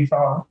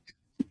 275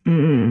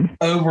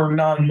 over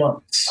 9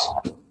 months.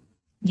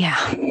 Yeah.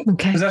 Okay.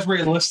 Because that's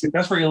realistic.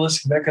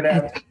 That could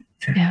happen.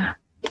 Yeah.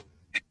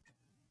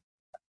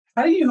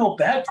 How do you help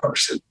that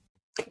person?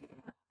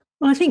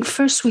 Well, I think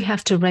first we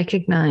have to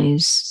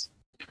recognize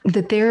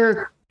that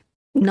they're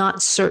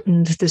not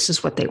certain that this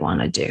is what they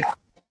want to do.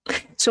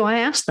 So I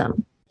asked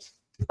them,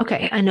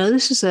 okay, I know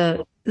this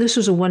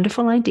was a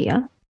wonderful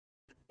idea.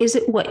 Is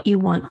it what you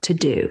want to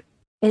do?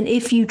 And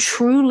if you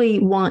truly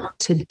want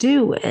to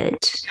do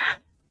it,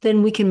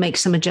 then we can make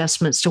some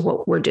adjustments to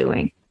what we're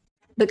doing.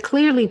 But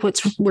clearly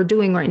what we're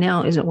doing right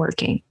now isn't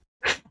working.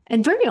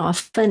 And very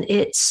often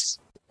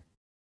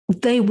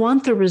they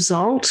want the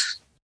result,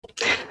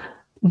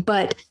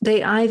 but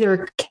they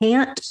either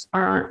can't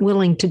or aren't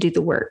willing to do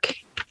the work.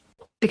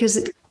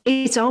 Because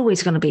it's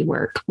always going to be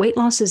work. Weight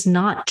loss is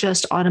not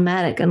just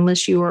automatic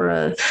unless you are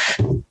a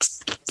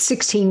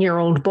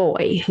 16-year-old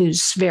boy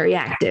who's very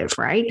active,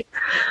 right?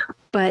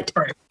 But,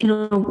 we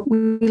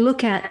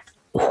look at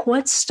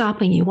what's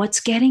stopping you, what's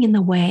getting in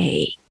the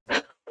way,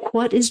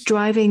 what is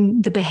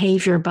driving the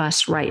behavior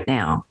bus right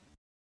now,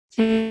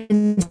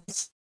 and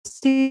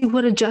see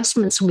what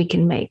adjustments we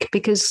can make,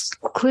 because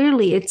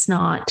clearly it's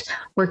not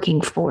working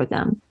for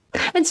them.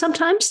 And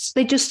sometimes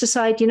they just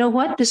decide,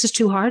 this is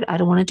too hard. I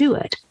don't want to do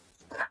it.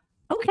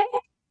 Okay.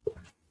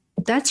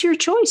 That's your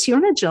choice. You're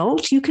an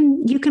adult. You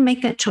can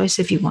make that choice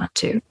if you want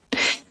to.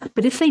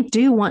 But if they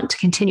do want to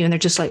continue and they're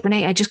just like,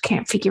 Renee, I just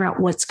can't figure out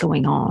what's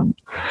going on,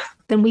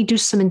 then we do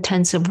some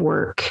intensive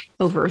work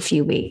over a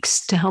few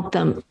weeks to help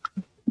them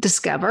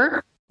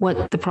discover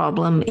what the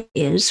problem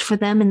is for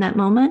them in that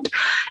moment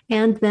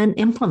and then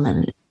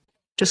implement it.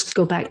 Just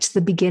go back to the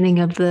beginning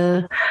of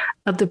the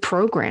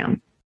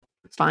program.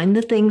 Find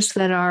the things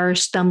that are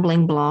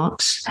stumbling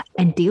blocks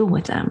and deal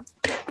with them.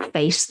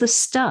 Face the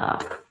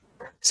stuff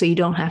so you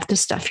don't have to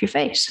stuff your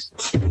face.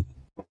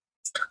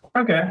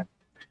 Okay.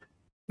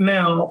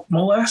 Now,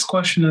 my last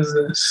question is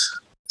this.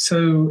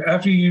 So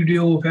after you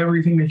deal with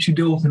everything that you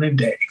deal with in a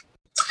day,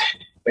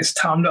 it's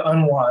time to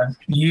unwind.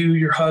 You,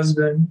 your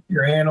husband,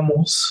 your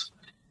animals.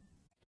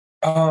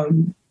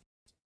 And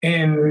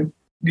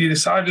you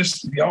decide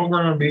y'all are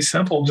going to be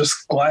simple,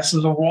 just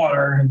glasses of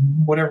water and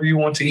whatever you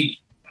want to eat.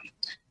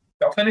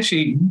 Y'all finish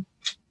eating.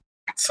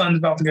 Sun's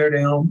about to go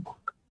down.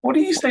 What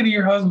do you say to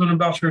your husband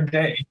about your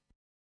day?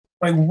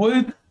 Like,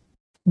 what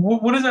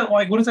is that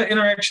like? What is that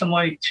interaction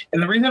like?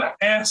 And the reason I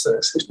ask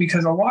this is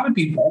because a lot of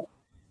people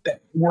that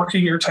work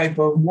in your type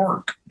of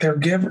work, they're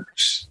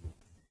givers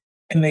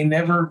and they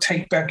never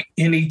take back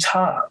any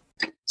time.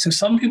 So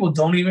some people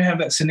don't even have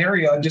that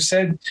scenario I just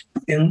said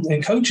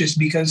in coaches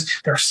because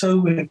they're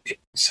so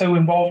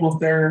involved with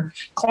their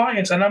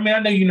clients. And I mean, I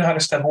know you know how to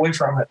step away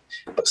from it,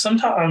 but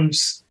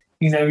sometimes,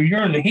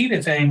 you're in the heat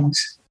of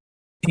things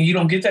and you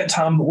don't get that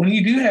time. But when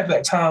you do have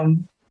that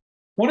time,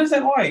 what is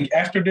that like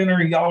after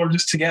dinner? Y'all are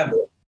just together.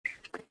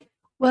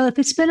 Well, if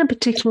it's been a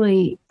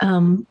particularly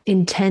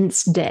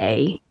intense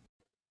day,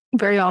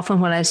 very often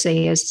what I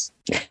say is,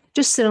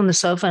 just sit on the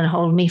sofa and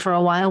hold me for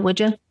a while, would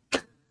you?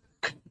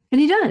 And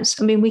he does.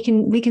 I mean, we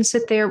can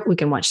sit there, we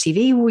can watch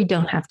TV, we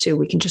don't have to.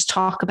 We can just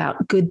talk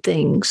about good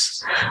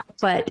things.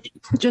 But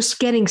just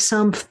getting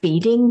some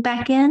feeding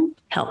back in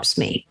helps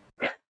me.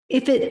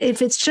 If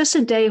it's just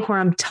a day where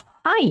I'm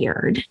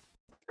tired,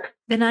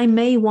 then I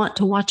may want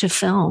to watch a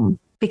film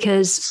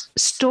because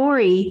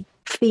story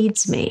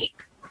feeds me.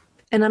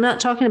 And I'm not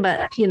talking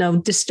about,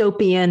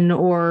 dystopian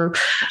or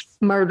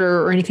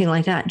murder or anything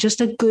like that. Just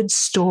a good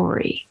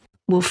story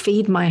will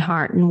feed my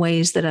heart in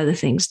ways that other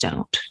things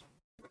don't.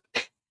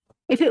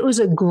 If it was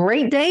a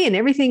great day and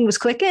everything was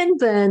clicking,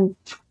 then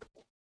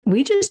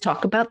we just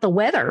talk about the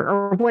weather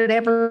or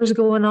whatever's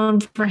going on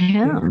for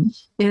him,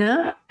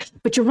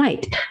 But you're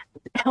right.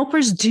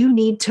 Helpers do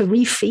need to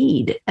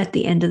refeed at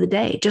the end of the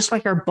day. Just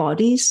like our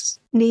bodies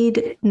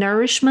need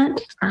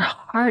nourishment, our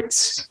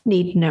hearts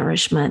need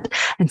nourishment.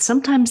 And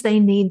sometimes they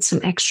need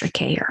some extra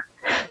care.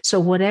 So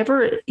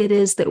whatever it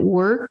is that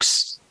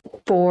works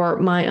for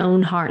my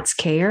own heart's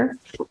care,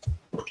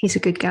 he's a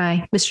good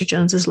guy. Mr.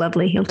 Jones is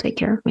lovely. He'll take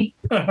care of me.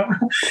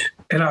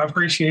 And I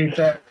appreciate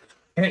that.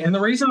 And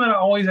the reason that I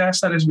always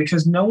ask that is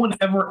because no one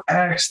ever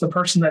asks the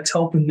person that's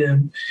helping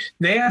them.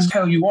 They ask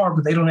how you are,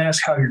 but they don't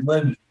ask how you're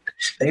living.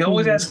 They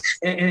always ask,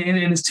 and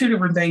it's two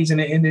different things, and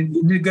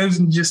it goes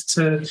in just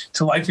to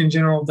life in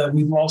general that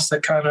we've lost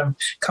that kind of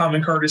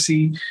common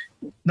courtesy,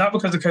 not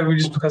because of COVID,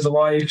 just because of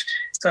life.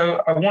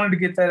 So I wanted to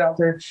get that out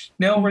there.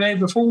 Now, Renee,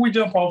 before we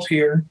jump off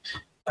here,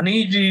 I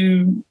need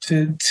you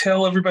to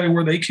tell everybody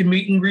where they can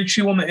meet and greet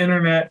you on the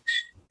internet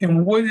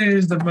and what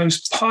is the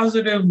most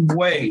positive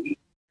way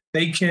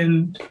they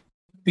can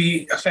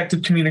be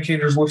effective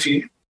communicators with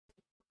you.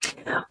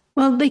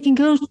 Well, they can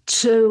go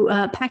to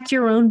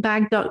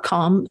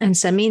packyourownbag.com and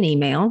send me an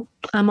email.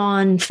 I'm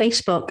on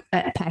Facebook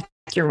at Pack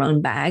Your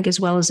Own Bag, as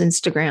well as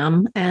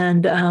Instagram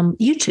and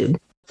YouTube.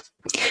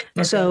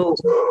 Okay. So,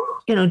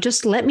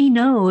 just let me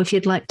know if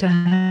you'd like to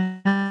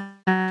have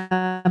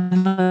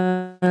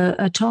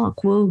a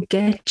talk. We'll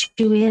get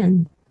you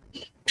in.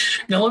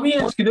 Now, let me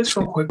ask you this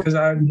real quick, because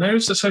I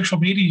noticed the social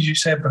medias you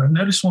said, but I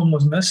noticed one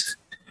was missing.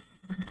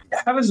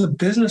 How does a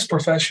business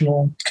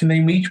professional, can they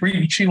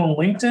reach you on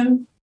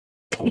LinkedIn?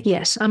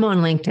 Yes, I'm on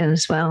LinkedIn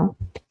as well.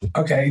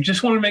 Okay,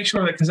 just want to make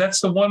sure that, because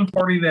that's the one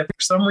party that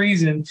for some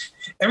reason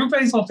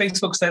everybody's on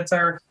Facebook. That's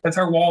our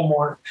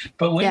Walmart,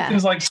 but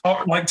LinkedIn's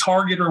like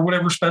Target or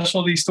whatever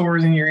specialty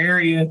stores in your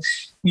area,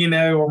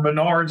 or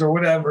Menards or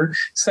whatever.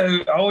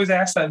 So I always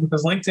ask that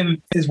because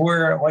LinkedIn is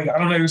where, I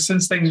don't know,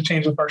 since things have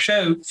changed with our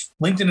show,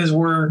 LinkedIn is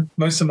where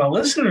most of my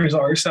listeners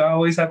are. So I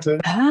always have to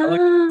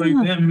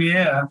include them.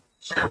 Yeah.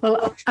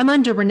 Well, I'm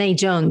under Renee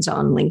Jones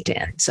on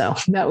LinkedIn, so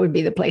that would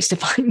be the place to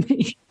find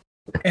me.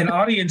 And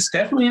audience,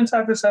 definitely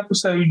inside this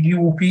episode,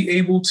 you will be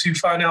able to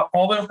find out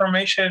all the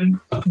information,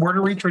 where to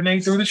reach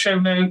Renee through the show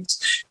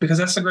notes, because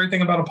that's the great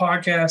thing about a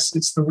podcast.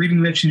 It's the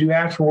reading that you do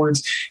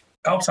afterwards,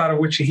 outside of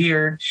what you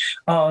hear.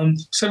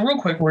 So real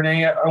quick,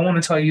 Renee, I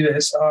want to tell you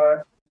this.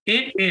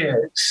 It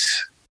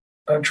is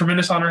a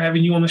tremendous honor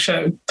having you on the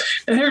show.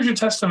 And here's your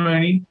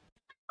testimony.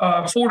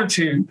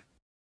 Fortitude.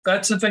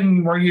 That's the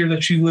thing right here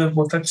that you live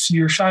with. That's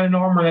your shining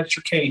armor. That's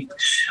your cape.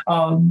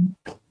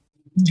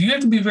 You have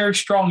to be very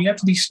strong. You have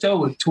to be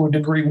stoic to a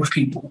degree with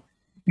people.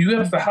 You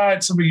have to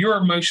hide some of your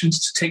emotions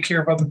to take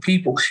care of other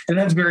people. And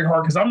that's very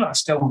hard because I'm not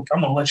stoic.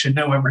 I'm going to let you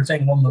know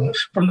everything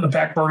from the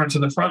back burner to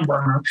the front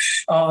burner.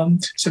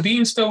 So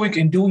being stoic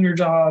and doing your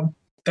job,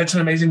 that's an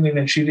amazing thing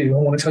that you do.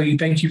 I want to tell you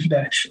thank you for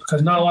that,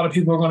 because not a lot of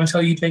people are going to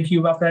tell you thank you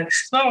about that.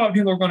 Not a lot of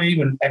people are going to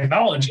even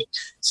acknowledge it.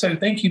 So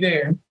thank you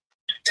there.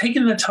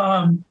 Taking the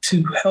time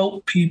to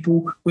help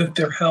people with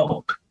their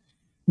help.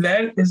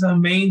 That is the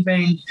main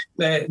thing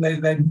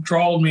that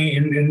drawed me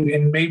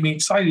and made me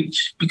excited,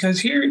 because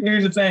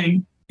here's the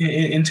thing,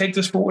 and take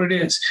this for what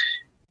it is.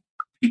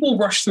 People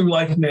rush through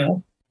life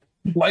now.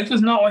 Life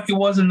is not like it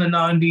was in the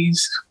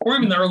 90s or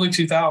even the early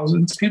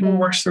 2000s. People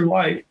rush through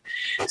life.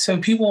 So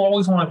people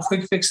always want a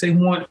quick fix. They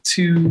want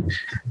to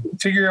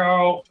figure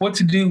out what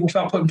to do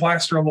without putting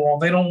plaster on the wall.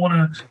 They don't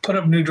want to put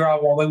up new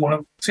drywall. They want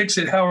to fix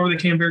it however they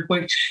can very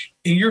quick.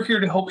 And you're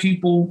here to help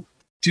people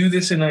do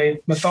this in a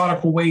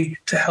methodical way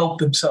to help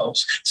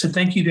themselves. So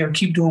thank you there.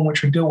 Keep doing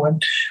what you're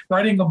doing.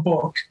 Writing a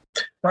book.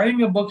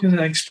 Writing a book is an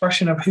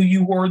expression of who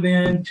you were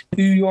then,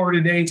 who you are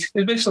today. It's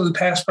basically the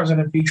past, present,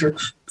 and future.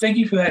 Thank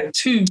you for that,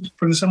 too,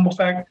 for the simple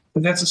fact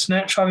that that's a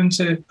snapshot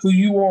into who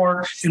you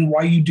are and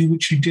why you do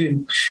what you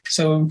do.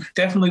 So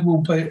definitely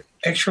we'll put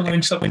extra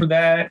links up for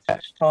that,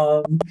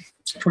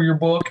 for your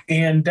book,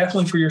 and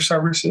definitely for your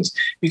services.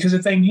 Because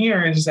the thing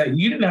here is that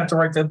you didn't have to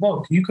write that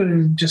book. You could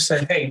have just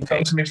said, hey,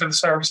 thanks to me for the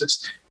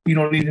services. You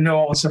don't need to know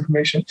all this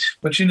information.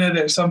 But you know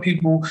that some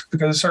people,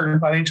 because of certain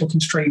financial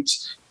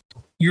constraints,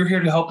 you're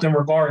here to help them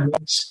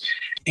regardless.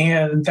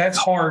 And that's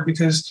hard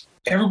because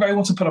everybody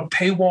wants to put a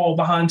paywall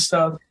behind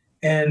stuff.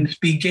 and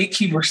be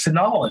gatekeepers to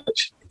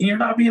knowledge. And you're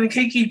not being a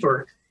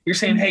gatekeeper. You're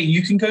saying, hey,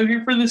 you can go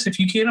here for this if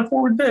you can't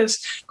afford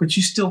this, but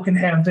you still can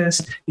have this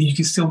and you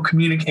can still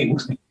communicate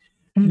with me.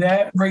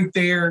 That right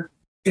there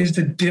is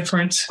the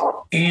difference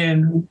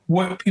in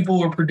what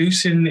people are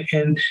producing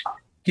and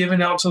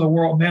giving out to the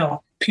world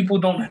now. People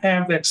don't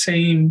have that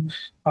same,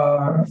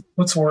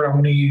 what's the word I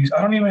want to use?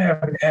 I don't even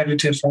have an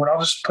adjective for it. I'll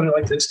just put it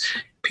like this.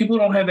 People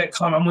don't have that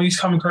I'm going to use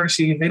common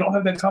courtesy. They don't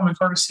have that common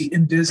courtesy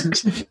in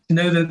business to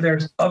know that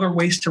there's other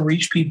ways to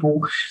reach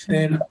people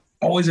than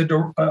always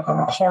a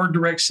hard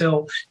direct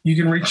sell. You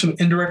can reach them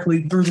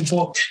indirectly through the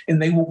book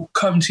and they will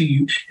come to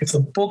you. If the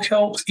book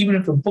helps, even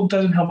if the book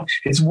doesn't help,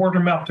 it's word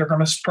of mouth. They're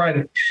going to spread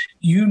it.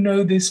 You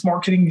know this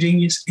marketing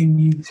genius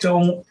and you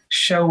don't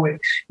show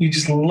it. You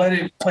just let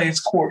it play its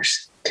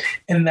course.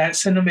 And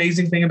that's an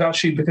amazing thing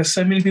about you, because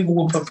so many people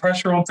will put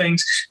pressure on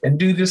things and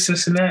do this,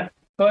 and that.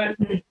 But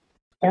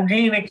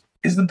organic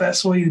is the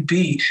best way to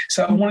be.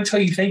 So I want to tell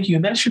you thank you.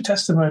 And that's your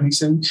testimony.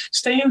 So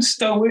staying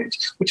stoic,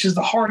 which is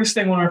the hardest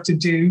thing on earth to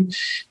do,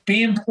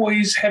 being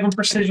poised, having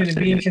precision, and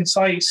being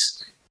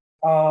concise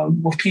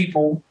with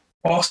people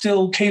while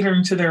still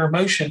catering to their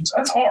emotions.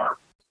 That's hard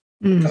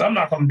because I'm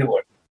not going to do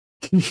it.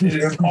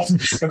 It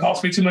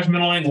costs me too much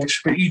mental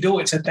anguish, but you do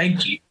it. So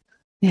thank you.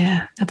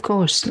 Yeah, of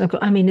course.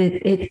 I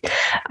mean,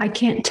 I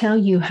can't tell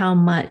you how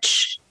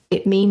much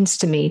it means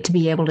to me to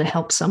be able to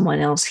help someone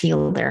else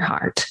heal their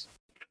heart.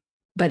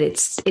 But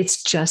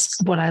it's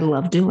just what I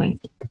love doing.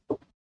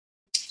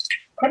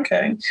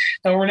 Okay.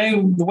 Now,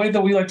 Renee, the way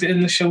that we like to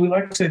end the show, we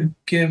like to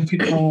give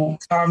people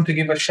time to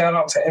give a shout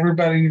out to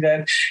everybody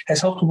that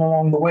has helped them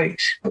along the way.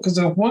 Because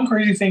the one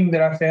crazy thing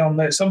that I found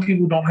that some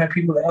people don't have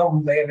people to help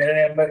them. They have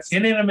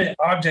inanimate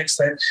objects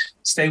that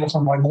stay with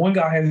them. Like one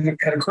guy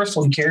had a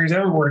crystal he carries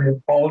everywhere and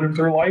it followed him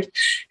through life.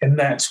 And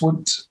that's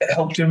what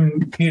helped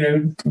him,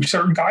 through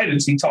certain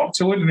guidance. He talked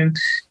to it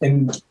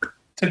and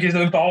took his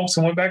own thoughts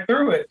and went back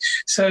through it.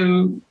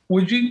 So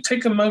would you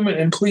take a moment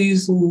and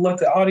please let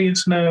the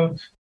audience know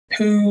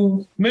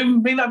who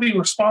may not be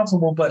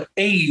responsible, but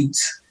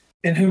aids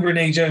in who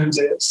Renee Jones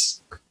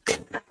is?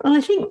 Well, I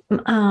think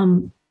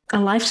a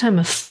lifetime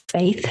of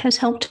faith has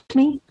helped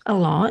me a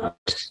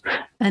lot.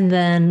 And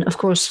then, of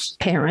course,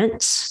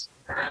 parents.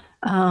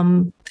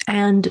 And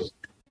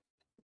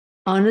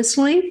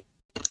honestly,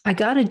 I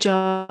got a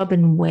job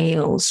in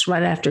Wales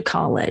right after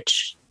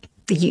college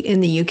in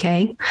the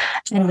UK.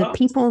 And the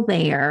people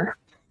there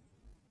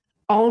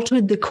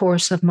altered the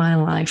course of my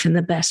life in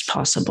the best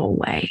possible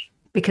way,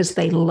 because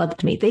they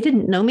loved me. They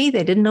didn't know me.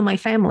 They didn't know my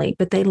family,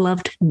 but they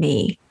loved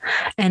me.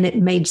 And it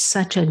made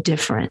such a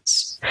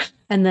difference.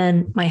 And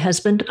then my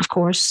husband, of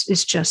course,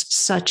 is just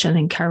such an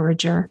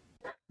encourager.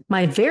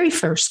 My very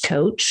first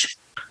coach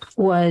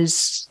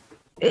was,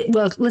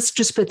 well, let's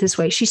just put it this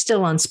way. She's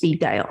still on speed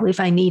dial. If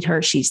I need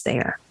her, she's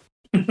there.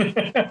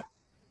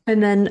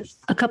 And then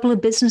a couple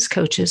of business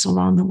coaches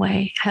along the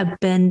way have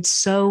been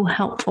so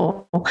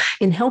helpful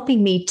in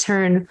helping me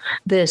turn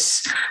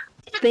this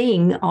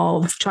thing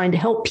of trying to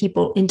help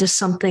people into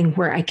something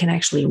where I can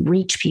actually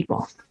reach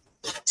people.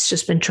 It's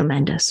just been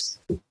tremendous.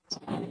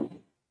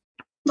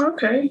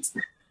 Okay.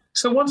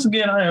 So once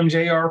again, I am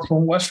JR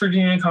from West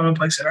Virginia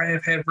Commonplace, and I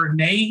have had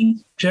Renee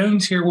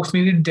Jones here with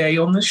me today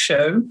on the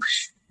show.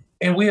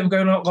 And we have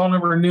gone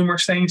over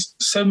numerous things,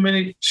 so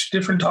many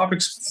different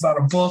topics about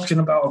a book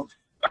and about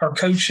her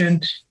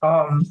coaching.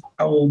 I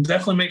will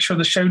definitely make sure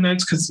the show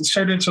notes, because the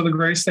show notes are the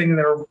greatest thing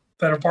that are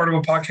part of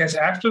a podcast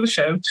after the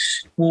show,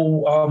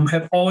 will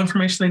have all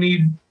information they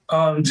need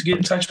to get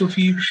in touch with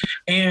you.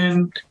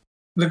 And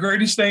the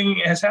greatest thing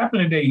has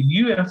happened today.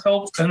 You have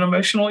helped an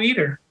emotional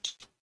eater.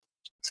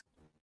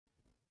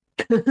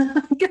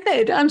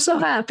 Good. I'm so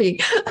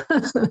happy.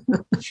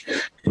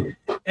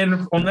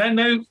 And on that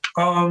note,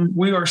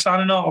 we are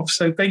signing off.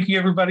 So thank you,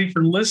 everybody,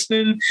 for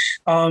listening.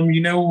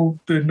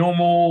 The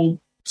normal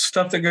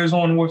stuff that goes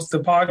on with the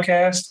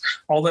podcast,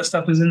 all that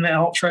stuff is in the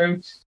outro.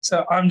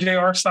 So I'm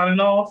JR signing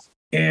off,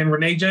 and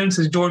Renee Jones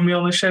has joined me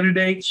on the show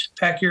today.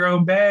 Pack your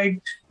own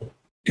bag.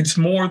 It's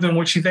more than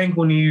what you think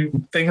when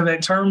you think of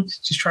that term.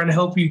 She's trying to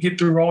help you get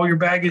through all your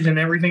baggage and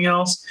everything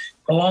else,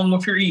 along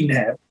with your eating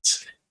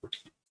habits.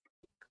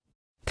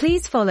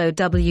 Please follow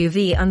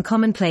WV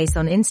Uncommonplace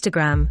on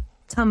Instagram,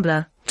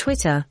 Tumblr,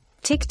 Twitter,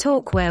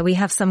 TikTok, where we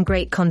have some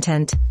great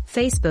content,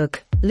 Facebook,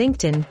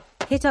 LinkedIn.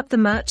 Hit up the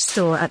merch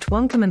store at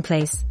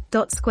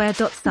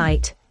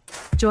onecommonplace.square.site.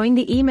 Join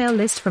the email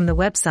list from the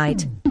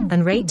website,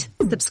 and rate,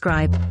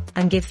 subscribe,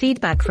 and give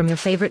feedback from your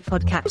favorite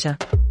podcatcher.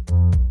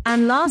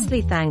 And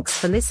lastly, thanks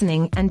for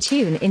listening, and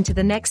tune into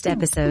the next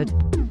episode.